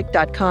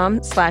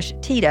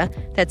getmagic.com/TETA.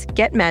 That's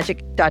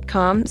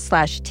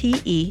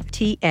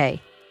getmagic.com/TETA.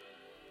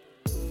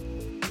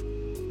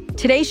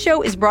 Today's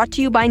show is brought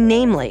to you by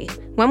Namely.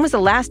 When was the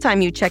last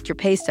time you checked your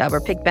pay stub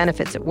or picked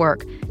benefits at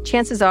work?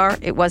 Chances are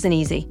it wasn't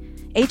easy.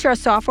 HR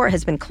software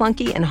has been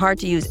clunky and hard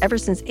to use ever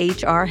since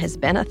HR has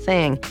been a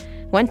thing.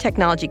 One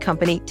technology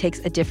company takes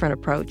a different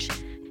approach.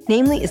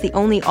 Namely is the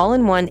only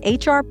all-in-one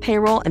HR,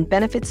 payroll, and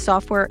benefits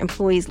software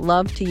employees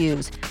love to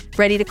use.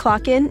 Ready to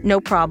clock in? No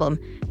problem.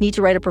 Need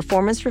to write a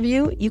performance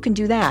review? You can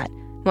do that.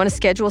 Want to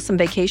schedule some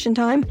vacation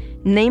time?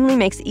 Namely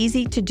makes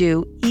easy to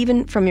do,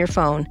 even from your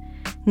phone.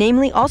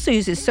 Namely also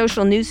uses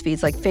social news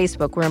feeds like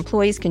Facebook, where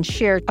employees can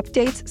share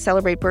updates,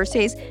 celebrate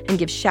birthdays, and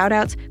give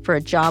shout-outs for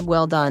a job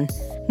well done.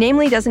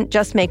 Namely doesn't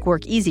just make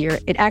work easier,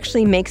 it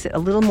actually makes it a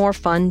little more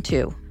fun,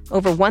 too.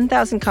 Over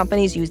 1,000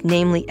 companies use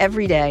Namely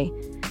every day.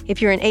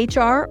 If you're in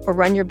HR or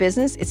run your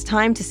business, it's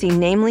time to see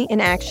Namely in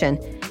action.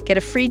 Get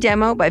a free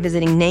demo by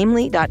visiting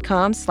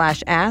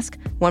namely.com/ask.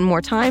 One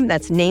more time,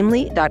 that's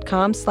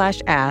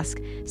namely.com/ask.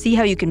 See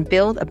how you can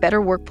build a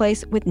better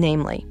workplace with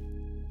Namely.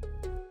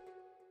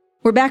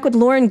 We're back with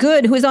Lauren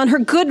Goode, who is on her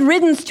Good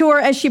Riddance tour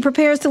as she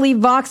prepares to leave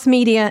Vox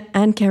Media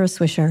and Kara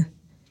Swisher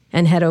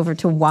and head over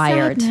to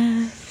Wired.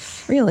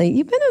 Sadness. Really,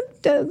 you've been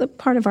a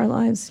part of our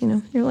lives. You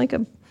know, you're like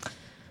a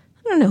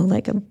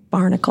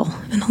barnacle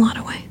in a lot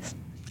of ways.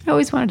 I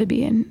always wanted to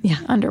be in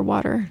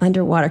underwater.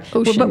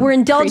 Ocean but we're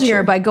indulging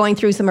her by going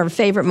through some of her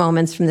favorite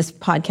moments from this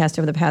podcast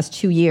over the past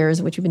 2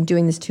 years, which we've been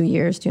doing this 2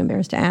 years, Too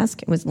Embarrassed to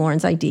Ask. It was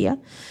Lauren's idea.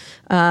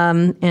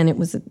 And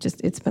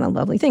it's been a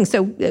lovely thing.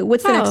 So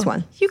what's the next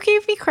one? You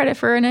gave me credit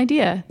for an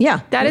idea.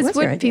 Yeah. That is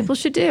what people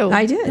should do.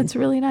 I did. It's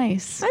really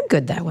nice. I'm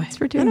good that way. Thanks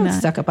for doing I don't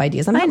that. suck up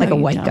ideas. I'm not like a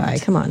white guy.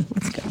 Come on,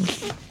 let's go.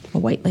 A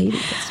white lady.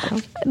 Let's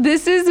go.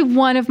 This is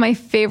one of my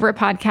favorite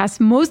podcasts,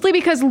 mostly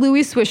because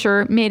Louis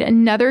Swisher made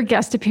another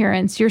guest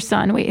appearance. Your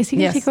son. Wait, is he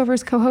going to take over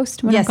as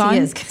co-host when I'm gone?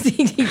 Yes,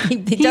 he is,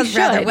 because he does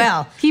rather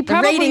well. He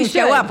probably the ratings should.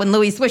 show up when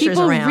Louis Swisher's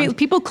around.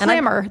 People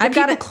clamor.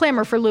 People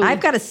clamor for Louis.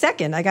 I've got a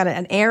second. I got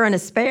an heir and a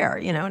spare.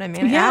 You know what I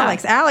mean? Yeah.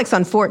 Alex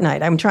on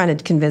Fortnite. I'm trying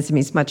to convince him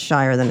he's much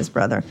shyer than his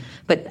brother.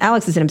 But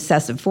Alex is an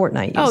obsessive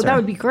Fortnite user. Oh, that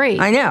would be great.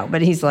 I know,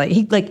 but he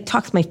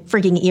talks my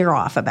frigging ear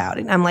off about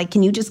it. I'm like, can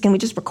we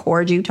just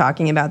record you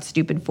talking about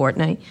stupid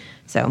Fortnite?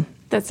 So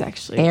that's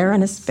actually heir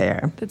and a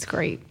spare. That's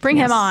great. Bring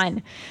him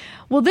on.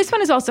 Well, this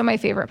one is also my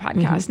favorite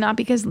podcast,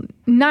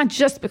 not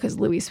just because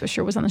Louis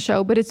Swisher was on the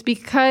show, but it's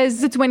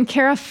because it's when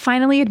Kara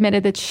finally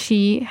admitted that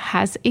she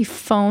has a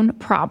phone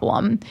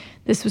problem.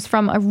 This was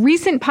from a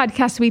recent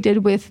podcast we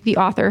did with the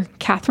author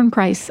Catherine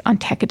Price on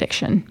tech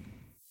addiction.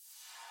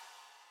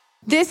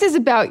 This is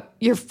about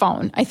your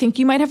phone. I think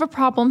you might have a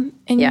problem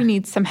and you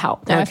need some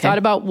help. Now, I've thought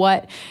about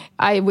what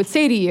I would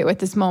say to you at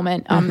this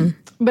moment.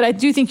 But I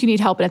do think you need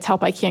help, and it's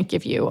help I can't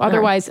give you.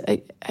 Otherwise,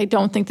 I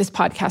don't think this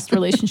podcast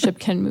relationship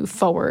can move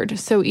forward.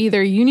 So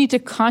either you need to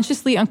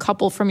consciously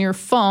uncouple from your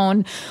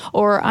phone,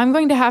 or I'm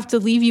going to have to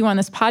leave you on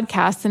this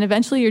podcast, and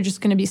eventually you're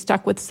just going to be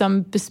stuck with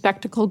some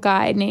bespectacled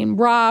guy named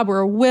Rob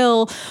or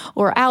Will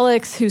or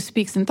Alex who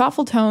speaks in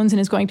thoughtful tones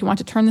and is going to want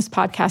to turn this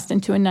podcast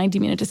into a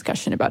 90-minute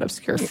discussion about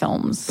obscure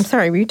films. I'm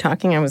sorry, were you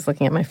talking? I was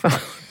looking at my phone.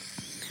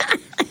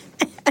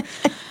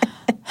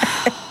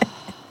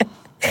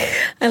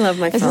 I love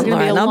my phone,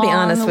 Lauren. I'll be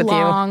honest with you.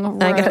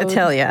 I got to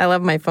tell you, I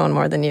love my phone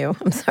more than you.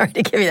 I'm sorry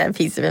to give you that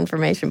piece of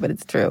information, but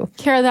it's true.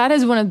 Kara, that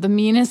is one of the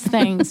meanest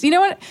things. You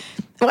know what?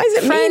 Why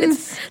is it mean?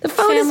 The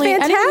phone is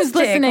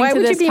fantastic. Why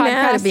would you be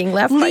mad at being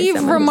left by someone?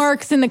 Leave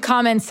remarks in the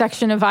comments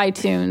section of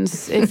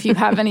iTunes if you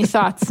have any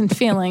thoughts and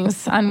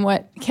feelings on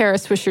what Kara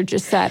Swisher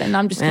just said, and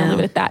I'm just going to leave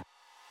it at that.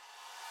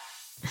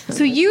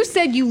 So you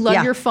said you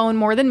love your phone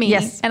more than me,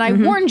 yes. And I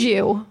warned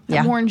you.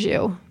 I warned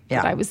you.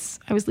 That I was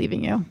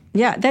leaving you.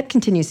 Yeah, that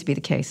continues to be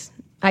the case.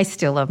 I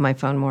still love my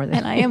phone more than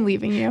And I am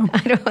leaving you. I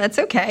don't. That's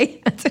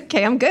okay. That's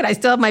okay. I'm good. I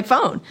still have my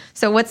phone.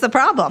 So what's the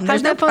problem?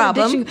 There's no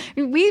problem.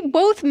 We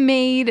both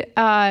made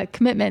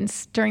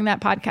commitments during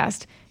that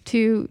podcast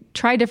to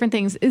try different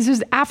things. This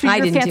was after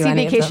your fancy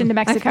vacation to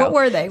Mexico. What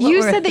were they?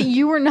 You said that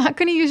you were not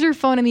going to use your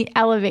phone in the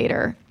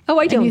elevator. Oh,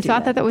 I don't. And you do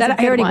thought that was a good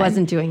I already one.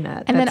 wasn't doing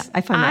that. And then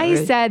I find that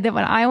rude. said that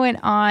when I went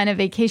on a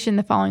vacation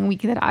the following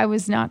week that I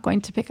was not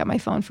going to pick up my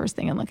phone first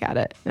thing and look at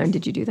it. And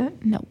did you do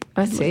that? Nope.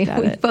 Let's see.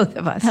 Both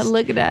of us. I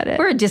looked at it.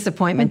 We're a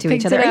disappointment to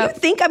each other. You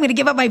think I'm going to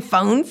give up my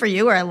phone for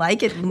you, or I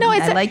like it? No,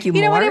 I like you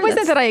more. You know what? It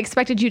wasn't that I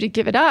expected you to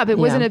give it up. It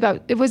wasn't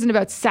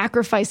about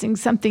sacrificing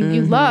something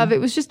you love.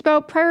 It was just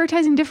about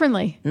prioritizing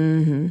differently.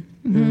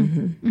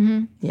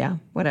 Yeah,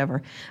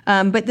 whatever.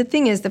 But the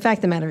thing is, the fact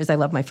of the matter is I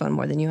love my phone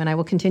more than you, and I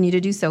will continue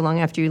to do so long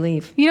after you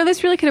leave. You know,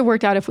 this really could have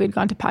worked out if we had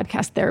gone to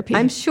podcast therapy.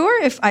 I'm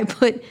sure if I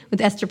put with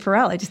Esther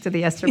Perel, I just did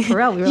the Esther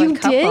Perel. We were You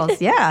like couples.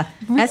 did? Yeah.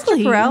 Really? Esther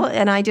Perel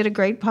and I did a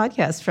great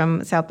podcast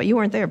from but you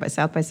weren't there, by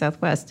South by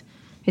Southwest.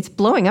 It's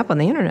blowing up on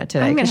the internet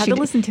today. I'm going to have to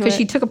listen to it. Because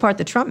she took apart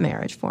the Trump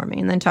marriage for me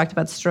and then talked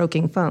about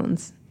stroking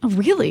phones. Oh,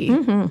 really?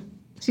 Mm-hmm.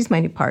 She's my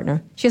new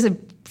partner. She has a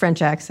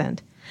French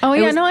accent. Oh,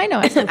 yeah, I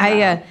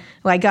know.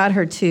 I got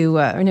her to,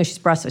 no, she's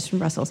Brussels. She's from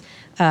Brussels.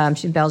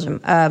 She's in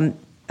Belgium.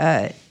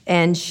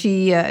 And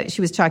she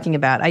was talking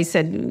about, I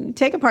said,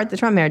 take apart the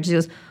Trump marriage. She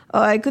goes,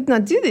 oh, I could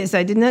not do this.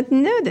 I did not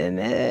know them.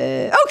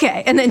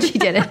 Okay. And then she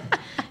did it.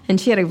 And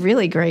she had a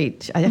really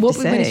great, I have to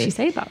say. What did she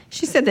say about it?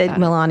 She said that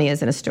Melania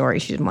is in a story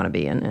she didn't want to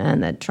be in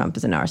and that Trump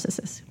is a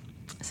narcissist.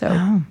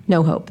 So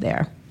no hope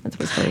there. That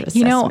was her assessment.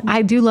 You know,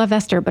 I do love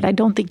Esther, but I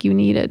don't think you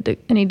need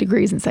any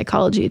degrees in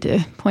psychology to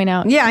point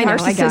out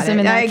narcissism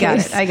in that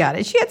case. I got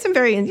it. She had some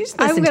very, you just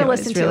I'm listen going to to it.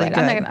 listen It's to really it. good.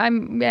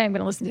 I'm going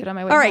to listen to it on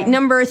my way All right, home.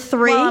 number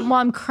 3. While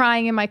I'm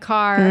crying in my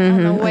car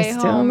on the way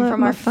home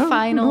from our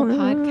final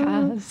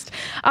podcast.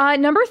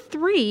 Number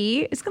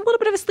 3 is a little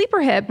bit of a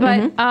sleeper hit,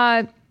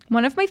 but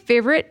one of my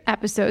favorite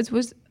episodes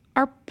was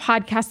our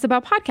podcasts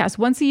about podcasts.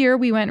 Once a year,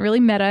 we went really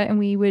meta, and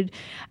we would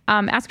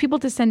ask people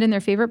to send in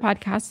their favorite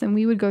podcasts, and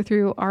we would go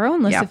through our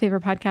own list of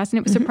favorite podcasts, and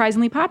it was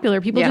surprisingly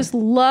popular. People just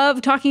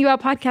love talking about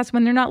podcasts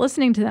when they're not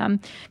listening to them.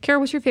 Kara,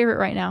 what's your favorite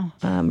right now?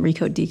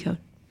 Recode Decode.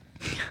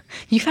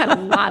 You've had a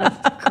lot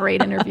of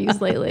great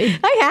interviews lately.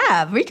 I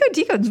have. Recode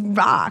Decode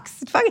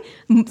rocks. It's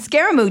fucking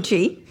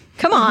Scaramucci.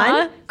 Come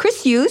on.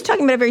 Chris Hughes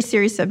talking about a very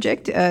serious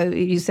subject,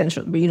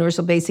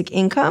 universal basic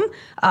income.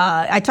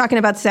 I talking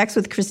about sex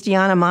with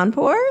Christiana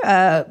Monpour.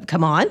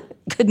 Come on.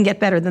 Couldn't get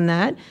better than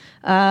that.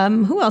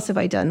 Who else have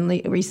I done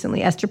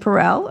recently? Esther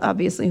Perel,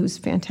 obviously, who's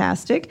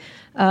fantastic.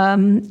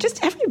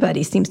 Just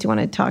everybody seems to want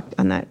to talk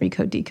on that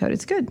Recode Decode.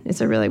 It's good.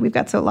 We've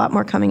got a lot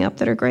more coming up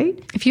that are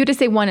great. If you had to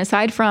say one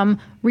aside from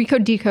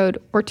Recode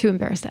Decode or Too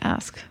Embarrassed to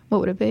Ask, what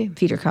would it be?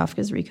 Peter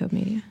Kafka's Recode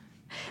Media.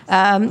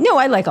 No,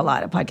 I like a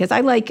lot of podcasts.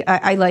 I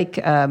like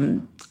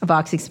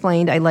Vox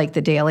Explained. I like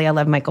The Daily. I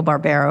love Michael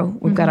Barbaro.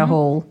 We've got a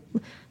whole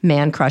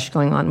man crush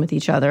going on with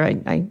each other.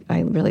 I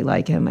really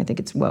like him. I think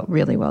it's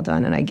really well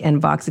done.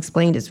 And Vox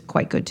Explained is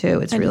quite good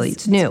too. It's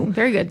new. It's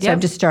very good. So I've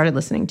just started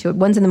listening to it.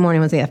 One's in the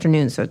morning, one's in the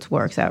afternoon, so it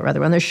works out rather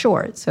well. And they're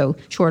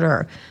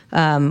shorter,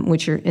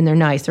 and they're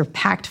nice. They're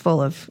packed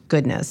full of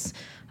goodness.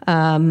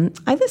 I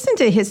listened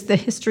to the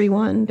history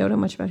one. Don't know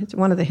much about history.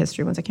 One of the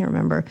history ones. I can't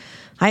remember.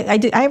 I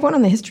have one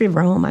on the history of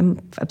Rome. I'm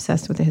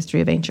obsessed with the history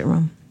of ancient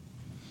Rome.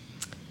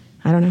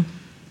 I don't know.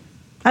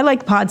 I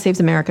like Pod Saves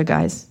America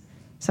guys.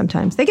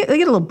 Sometimes they get a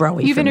little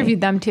broy. You've interviewed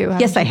them too.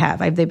 Yes, I have.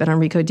 They've been on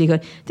Recode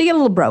Decode. They get a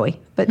little broy,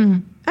 but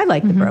I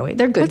like the broy.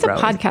 They're good. What's a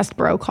podcast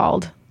bro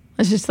called?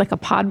 It's just like a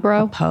pod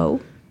bro. A pro.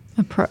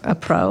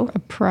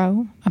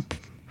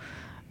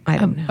 I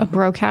don't know. A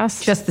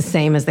broadcast? Just the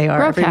same as they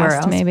are everywhere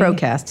else. Maybe.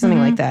 Broadcast, something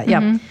like that.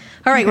 Yeah.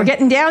 All right, we're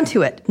getting down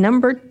to it.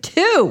 Number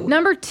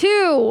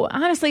 2.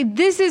 Honestly,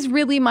 this is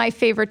really my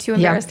favorite Too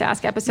Embarrassed to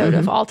Ask episode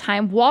of all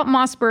time. Walt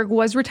Mossberg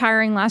was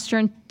retiring last year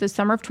in the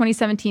summer of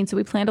 2017, so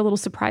we planned a little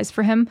surprise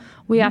for him.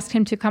 We asked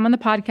him to come on the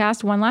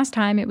podcast one last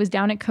time. It was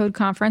down at Code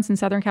Conference in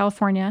Southern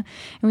California,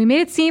 and we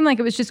made it seem like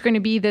it was just going to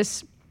be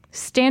this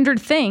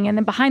standard thing. And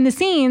then behind the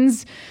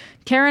scenes,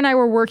 Kara and I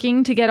were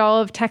working to get all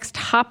of Tech's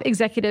top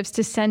executives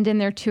to send in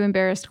their Too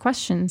Embarrassed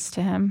questions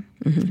to him.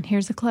 And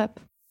here's a clip.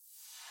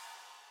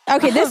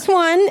 Okay, this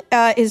one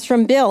is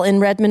from Bill in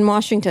Redmond,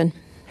 Washington.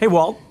 Hey,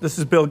 Walt, this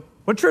is Bill.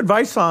 What's your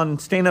advice on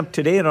staying up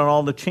to date on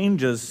all the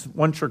changes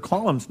once your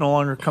column's no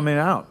longer coming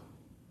out?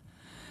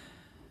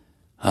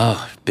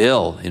 Oh,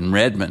 Bill in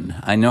Redmond.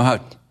 I know how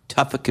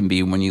tough it can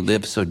be when you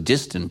live so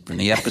distant from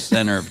the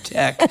epicenter of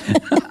tech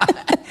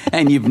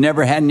and you've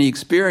never had any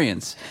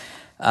experience.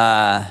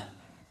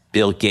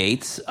 Bill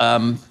Gates.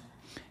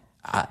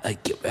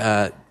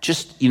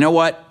 Just, you know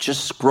what?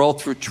 Just scroll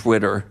through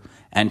Twitter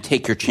and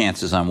take your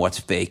chances on what's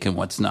fake and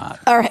what's not.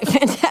 All right,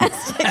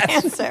 fantastic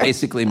That's answer.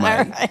 basically my...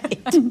 All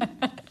right.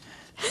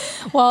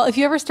 Well, if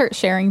you ever start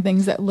sharing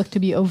things that look to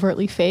be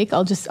overtly fake,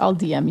 I'll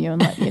DM you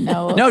and let you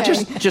know. Okay? No,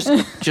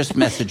 just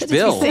message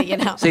Bill. Say, you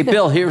know. Say,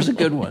 Bill, here's a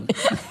good one.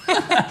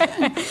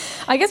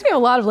 I guess we have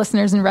a lot of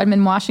listeners in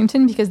Redmond,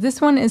 Washington, because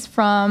this one is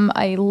from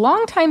a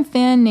longtime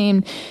fan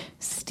named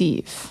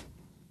Steve.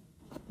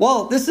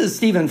 Well, this is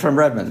Stephen from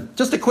Redmond.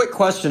 Just a quick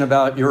question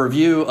about your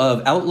review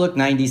of Outlook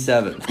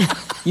 97.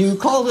 You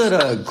called it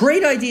a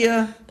great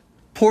idea,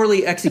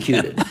 poorly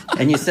executed.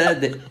 And you said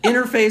that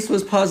interface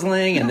was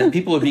puzzling and that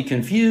people would be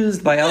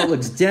confused by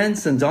Outlook's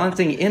dense and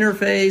daunting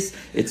interface.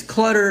 It's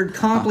cluttered,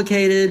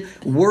 complicated,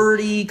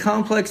 wordy,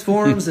 complex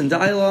forms and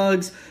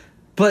dialogues.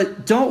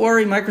 But don't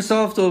worry,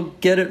 Microsoft will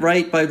get it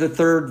right by the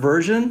 3rd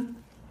version.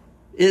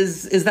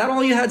 Is that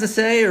all you had to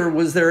say, or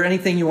was there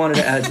anything you wanted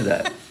to add to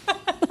that?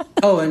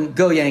 Oh, and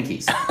go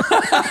Yankees.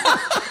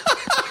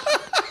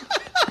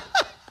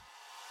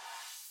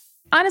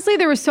 Honestly,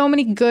 there were so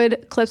many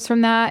good clips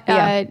from that.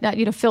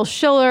 Phil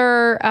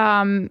Schiller,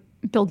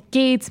 Bill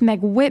Gates,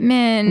 Meg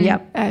Whitman,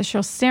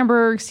 Sheryl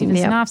Sandberg, Steven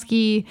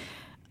Sinofsky.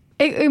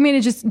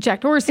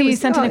 Jack Dorsey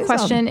sent in a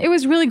question. It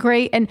was really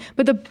great.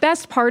 But the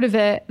best part of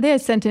it, they had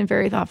sent in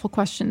very thoughtful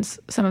questions.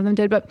 Some of them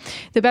did. But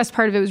the best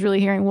part of it was really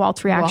hearing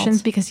Walt's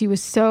reactions because he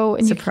was so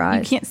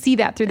surprised. You can't see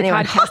that through the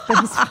podcast, but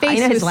his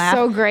face was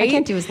so great. I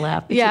can't do his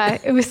laugh.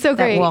 It was so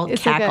great. Walt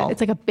cackle. It's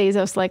like a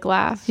Bezos-like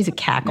laugh. He's a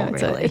cackle,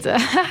 really. It's a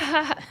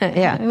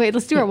Wait,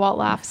 let's do our Walt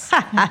laughs.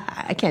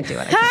 I can't do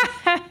it.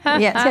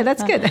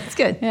 That's good. That's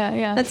good.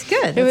 Yeah. That's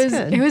good.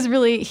 It was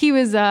really,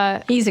 he's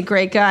a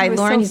great guy.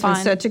 Lauren, he's been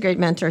fun. such a great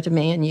mentor to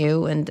me and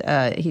you, and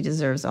he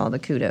deserves all the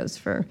kudos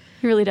for.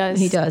 He really does.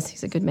 He does.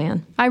 He's a good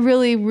man. I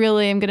really,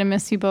 really am going to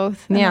miss you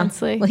both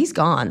immensely. Well, he's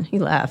gone. He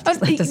left. He's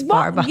left us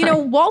far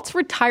behind. Walt's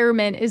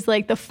retirement is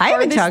like the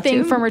farthest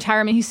thing from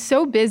retirement. He's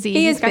so busy.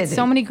 He's got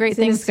so many great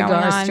things going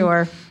on.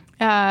 Store.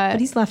 But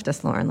he's left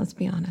us, Lauren. Let's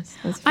be honest.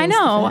 I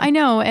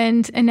know.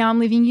 And now I'm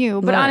leaving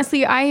you. But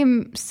honestly, I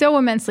am so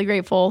immensely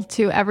grateful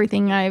to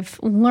everything I've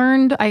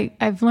learned.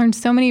 I've learned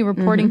so many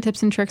reporting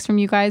tips and tricks from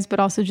you guys, but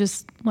also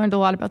just learned a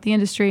lot about the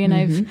industry.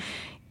 And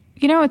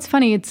it's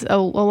funny. It's a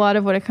lot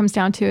of what it comes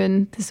down to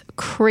in this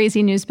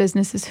crazy news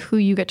business is who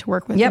you get to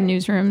work with in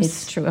newsrooms.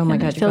 It's true. Oh my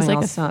God, it feels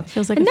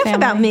like enough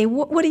about me.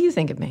 What do you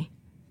think of me?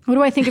 What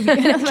do I think of you?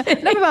 Enough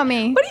about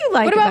me. What do you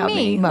like What about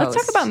me? most?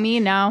 Let's talk about me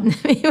now.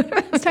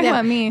 Let's talk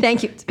about me.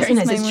 Thank you. It's very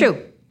nice. It's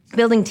true.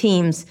 Building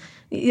teams.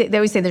 They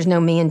always say there's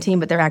no me in team,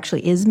 but there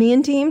actually is me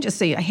in team. Just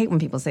so I hate when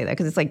people say that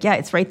because it's like,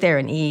 it's right there,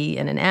 an E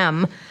and an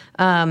M.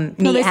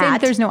 They say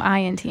there's no I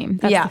in team.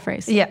 That's the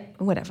phrase. Yeah,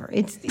 whatever.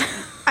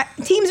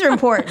 Teams are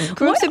important.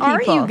 Groups of people.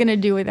 What are you going to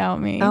do without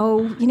me?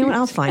 Oh, you know what?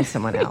 I'll find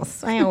someone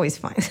else. I always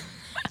find.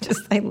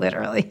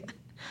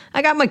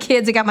 I got my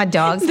kids. I got my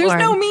dogs. There's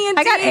no me in team.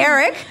 I got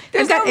Eric.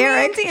 There's no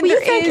Eric. Me in team. Will you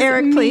there thank is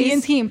Eric, me please?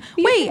 in team.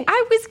 Wait,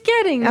 I was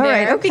getting there. All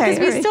right, okay, because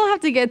we all right. still have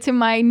to get to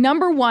my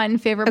number one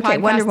favorite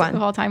podcast one.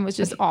 of all time, was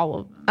just all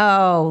of them.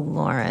 Oh,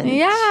 Lauren.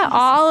 Yeah,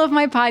 all of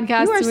my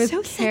podcasts You are with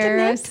so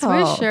Kara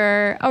sentimental.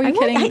 Swisher. Oh, are you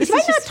kidding? Have I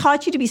not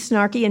taught you to be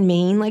snarky and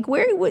mean? Like,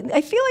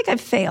 I feel like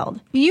I've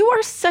failed. You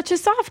are such a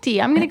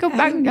softie. I'm going to go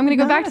back. I'm going to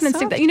go back to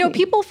that. You know,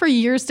 people for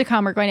years to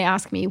come are going to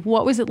ask me,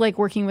 what was it like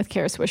working with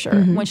Kara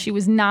Swisher when she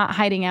was not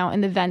hiding out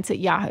in the vents at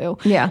Yahoo?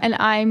 Yeah. And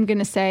I'm going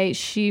to say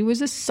she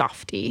was a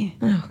softie.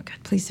 Oh, God,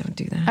 please don't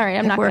do that. All right,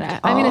 I'm not going to.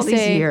 I'm going to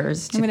say.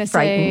 Years to I'm going to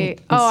say.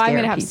 I'm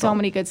going to have people. so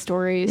many good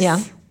stories. Yeah.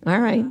 All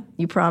right.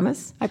 You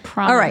promise? I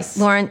promise. All right,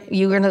 Lauren,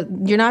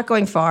 you're not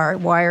going far.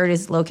 Wired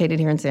is located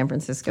here in San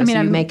Francisco, so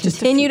you may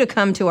continue to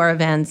come to our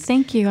events.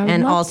 Thank you. I would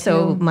and love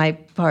also to. my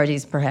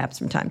parties, perhaps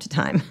from time to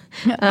time.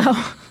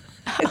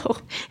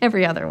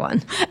 Every other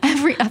one.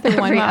 Every other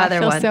one. Wow,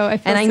 other one.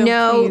 And I so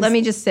know, pleased. let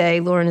me just say,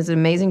 Lauren is an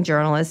amazing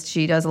journalist.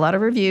 She does a lot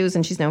of reviews,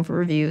 and she's known for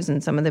reviews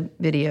and some of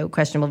the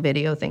questionable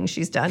video things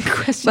she's done.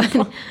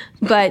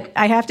 But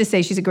I have to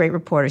say, she's a great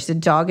reporter. She's a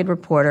dogged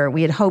reporter.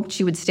 We had hoped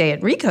she would stay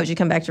at Rico. She'd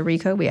come back to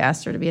Rico. We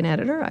asked her to be an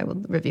editor. I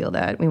will reveal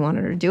that. We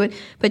wanted her to do it.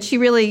 But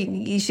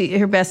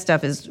her best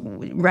stuff is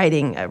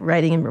writing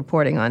and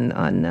reporting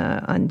on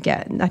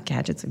not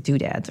gadgets, like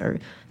doodads or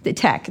the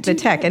tech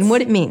and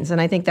what it means. And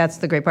I think that's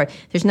the great part.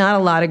 There's not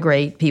a lot of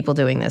great people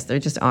doing this. There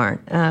just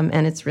aren't.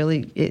 And it's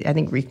really, I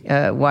think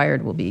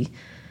Wired will be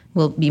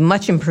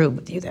much improved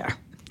with you there.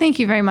 Thank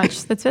you very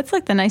much. That's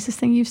like the nicest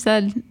thing you've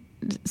said.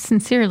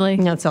 Sincerely.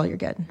 No, it's all you're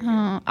getting.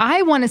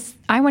 I want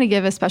to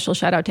give a special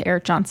shout out to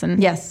Eric Johnson.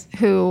 Yes.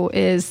 Who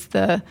is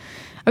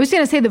I was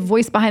going to say the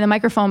voice behind the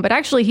microphone, but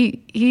actually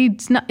he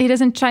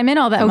doesn't chime in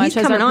all that much.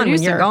 He's coming on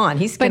when you're gone.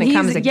 He's going to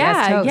come as a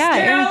guest host.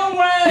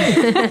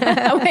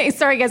 Yeah. Wait,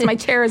 sorry guys, my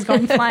chair is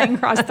going flying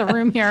across the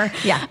room here.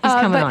 Yeah, he's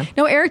coming on.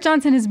 No, Eric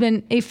Johnson has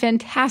been a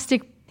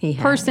fantastic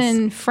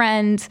person,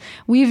 friend.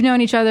 We've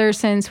known each other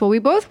since, we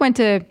both went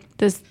to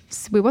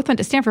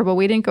Stanford, but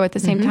we didn't go at the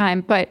same time.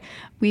 But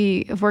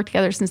we have worked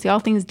together since the All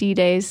Things D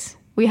days.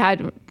 We went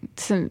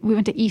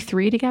to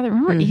E3 together.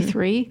 Remember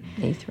E3?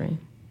 E3.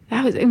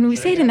 That was, and we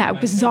stayed in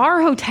that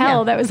bizarre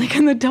hotel that was like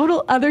on the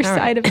total other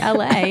side of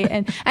LA.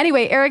 And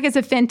anyway, Eric is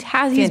he's been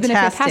a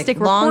fantastic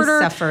reporter,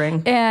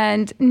 long-suffering,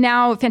 and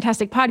now a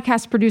fantastic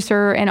podcast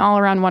producer and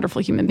all-around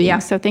wonderful human being. Yeah.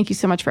 So thank you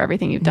so much for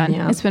everything you've done.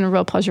 Yeah. It's been a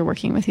real pleasure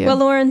working with you. Well,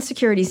 Lauren,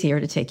 security's here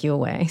to take you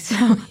away.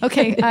 So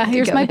okay,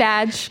 here's my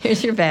badge.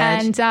 Here's your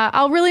badge. And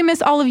I'll really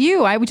miss all of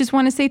you. I would just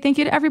want to say thank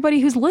you to everybody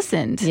who's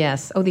listened.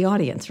 Yes. Oh, the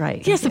audience,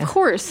 right? Yes, of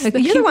course.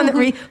 You're the one that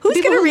who's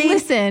going to read?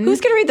 Listen,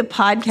 who's going to read the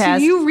podcast?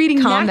 To you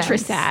reading comments?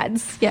 mattress ads.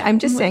 Yeah, I'm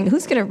just saying,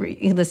 who's going to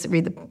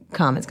read the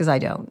comments? Because I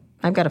don't.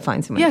 I've got to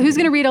find someone. Yeah, who's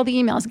going to read all the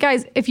emails?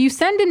 Guys, if you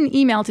send an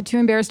email to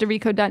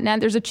tooembarrassedtorecode.net,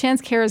 there's a chance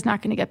Kara's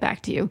not going to get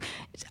back to you.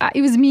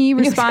 It was me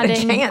responding.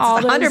 It's a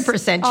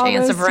 100%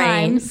 chance of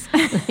rain.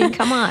 I mean,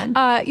 come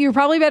on. You're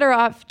probably better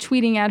off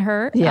tweeting at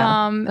her. Yeah,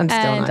 I'm still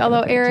and not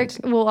although pay Eric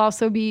attention. will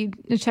also be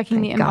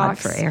checking the inbox. God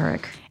for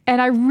Eric.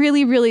 And I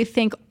really, really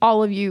thank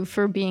all of you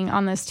for being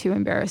on this Too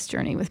Embarrassed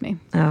journey with me.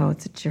 Oh,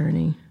 it's a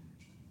journey.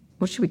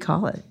 What should we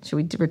call it? Should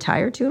we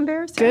retire Too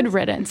Embarrassed? Good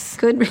riddance.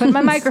 Good riddance. Put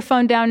my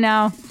microphone down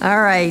now. All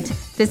right.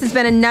 This has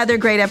been another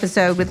great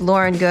episode with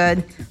Lauren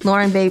Goode.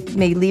 Lauren may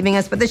be leaving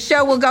us, but the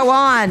show will go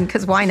on,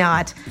 because why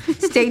not?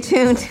 Stay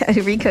tuned to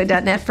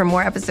recode.net for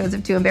more episodes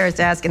of Too Embarrassed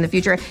to Ask in the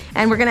future.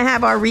 And we're going to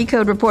have our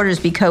Recode reporters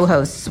be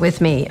co-hosts with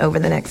me over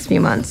the next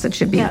few months. It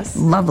should be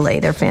lovely.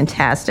 They're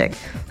fantastic.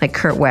 Like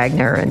Kurt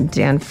Wagner and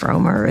Dan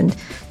Fromer and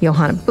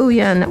Johanna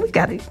Bouillon. We've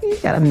got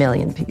a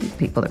million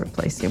people to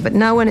replace you, but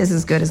no one is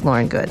as good as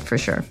Lauren Goode, for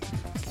sure.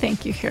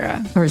 Thank you,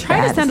 Kara. Or as Try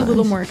bad to sound as a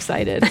little mine. more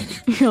excited.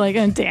 You're like,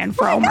 oh, Dan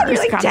Fromer You're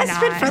like coming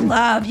desperate on. for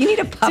love. You need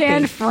a puppy.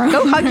 Dan Fromer.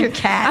 Go hug your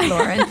cat,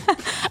 Lauren.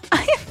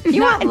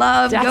 You want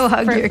love? Go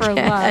hug your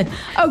cat.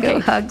 Okay. Go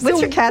hug. What's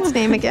your cat's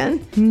name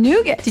again?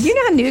 Nougat. Did you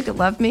know how Nougat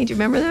loved me? Do you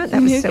remember that?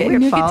 That was so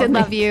weird. Nougat Followed did me.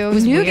 love you. It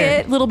was Nougat,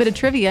 weird. little bit of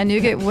trivia.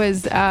 Nougat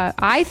was,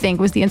 I think,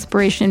 was the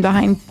inspiration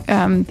behind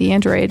the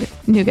Android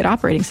Nougat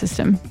operating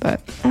system. But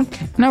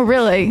no,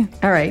 really.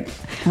 All right.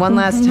 One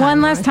last time.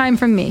 One last time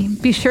from me.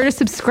 Be sure to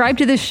subscribe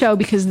to this show,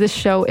 because this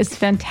show is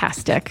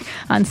fantastic.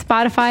 On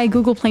Spotify,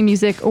 Google Play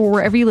Music, or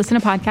wherever you listen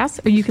to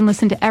podcasts, or you can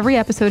listen to every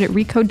episode at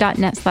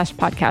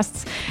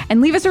recode.net/podcasts.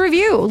 And leave us a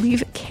review.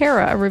 Leave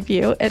Kara a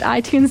review at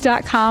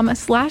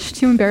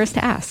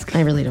itunes.com/tooembarrassedtoask.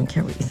 I really don't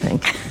care what you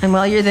think. And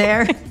while you're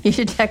there, you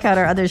should check out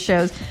our other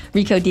shows,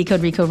 Recode,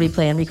 Decode, Recode,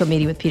 Replay, and Recode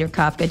Media with Peter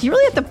Kafka. Do you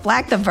really have to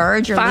black The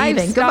Verge? You're 5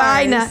 leaving. stars.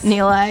 Goodbye,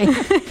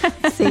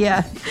 Nilay. See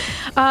ya.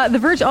 The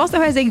Verge also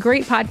has a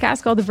great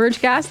podcast called The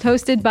Vergecast,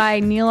 hosted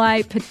by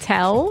Nilay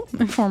Patel,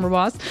 my former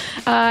boss,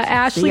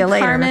 Ashley you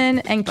later. Carmen,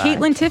 and Bye.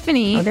 Caitlin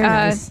Tiffany, Oh, they're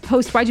nice.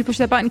 host Why'd You Push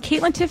That Button?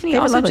 Caitlin Tiffany They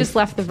were also lovely. just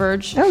left The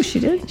Verge. Oh, she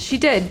did? She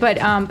did, but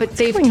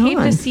they've going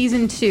taped on? a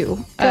season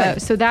 2,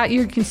 Good. so that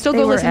you can still They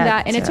go were listen to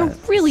that, at, and it's a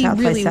really, South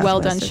by really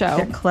well done Southwest. show.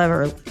 They're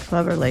clever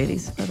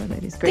ladies. Clever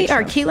ladies. Great They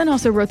are. show. Caitlin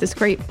also wrote this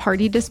great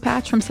party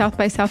dispatch from South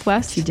by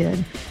Southwest. She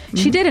did.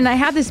 She did, and I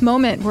had this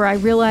moment where I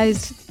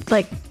realized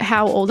like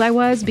how old I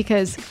was,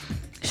 because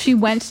she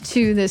went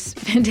to this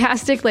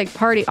fantastic like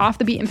party, off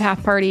the beaten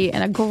path party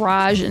in a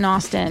garage in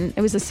Austin.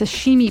 It was a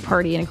sashimi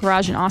party in a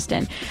garage in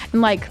Austin,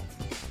 and like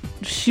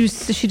she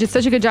did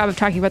such a good job of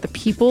talking about the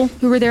people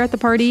who were there at the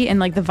party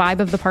and like the vibe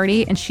of the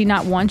party, and she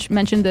not once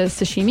mentioned the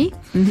sashimi.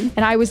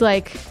 And I was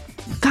like,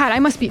 God, I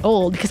must be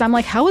old, because I'm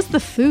like, how was the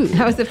food?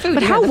 How was the food?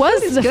 But Yeah, how the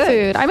was food is the good.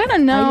 food? I want to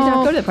know. I did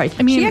not go to the party.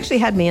 I mean, she actually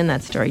had me in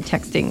that story,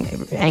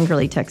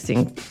 angrily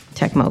texting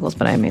tech moguls,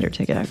 but I made her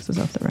take it out because it was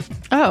off the record.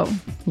 Oh,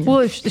 well,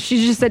 if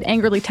she just said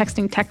angrily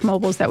texting tech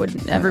mobiles,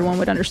 everyone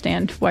would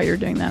understand why you're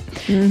doing that.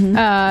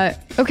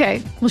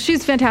 Okay, well,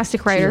 she's a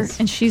fantastic writer,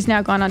 and she's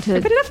now gone on to.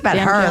 But enough about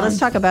Dan her. Jones. Let's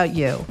talk about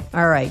you.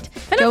 All right.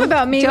 Enough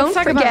about me. Don't Let's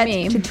talk forget about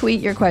me. to tweet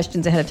your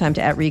questions ahead of time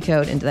to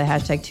 @Recode into the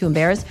hashtag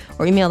 #TooEmbarrassed,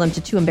 or email them to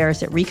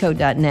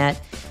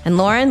tooembarrassed@recode.net. And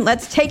Lauren,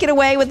 let's take it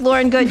away with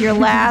Lauren Goode. Your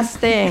last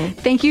thing.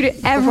 Thank you to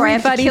Before I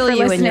have to everybody kill for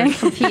you in listening. your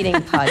competing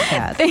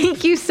podcast.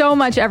 Thank you so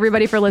much,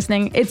 everybody, for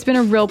listening. It's been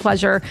a real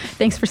pleasure.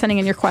 Thanks for sending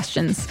in your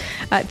questions.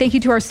 Thank you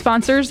to our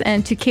sponsors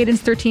and to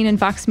Cadence 13 and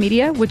Vox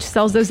Media, which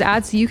sells those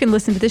ads so you can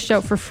listen to this show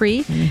for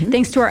free.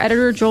 Thanks to our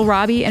editor, Joel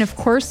Robbie, and of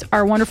course,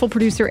 our wonderful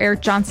producer,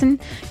 Eric Johnson.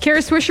 Kara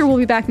Swisher will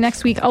be back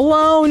next week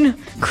alone,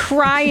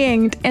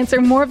 crying, to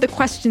answer more of the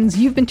questions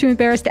you've been too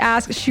embarrassed to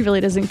ask. She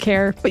really doesn't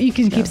care, but you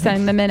can keep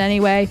sending them in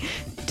anyway.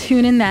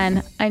 Tune in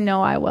then. I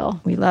know I will.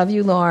 We love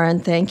you, Lauren.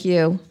 Thank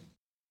you.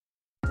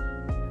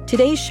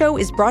 Today's show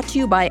is brought to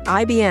you by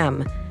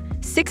IBM.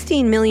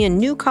 16 million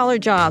new-collar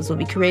jobs will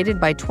be created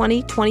by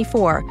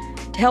 2024.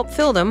 To help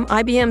fill them,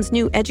 IBM's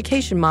new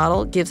education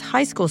model gives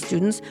high school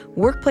students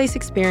workplace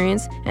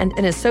experience and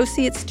an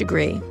associate's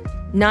degree.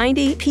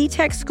 90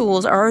 P-Tech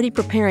schools are already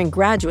preparing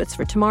graduates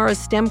for tomorrow's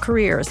STEM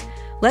careers.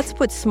 Let's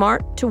put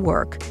smart to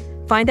work.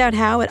 Find out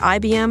how at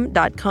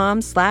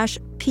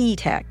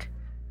ibm.com/P-Tech.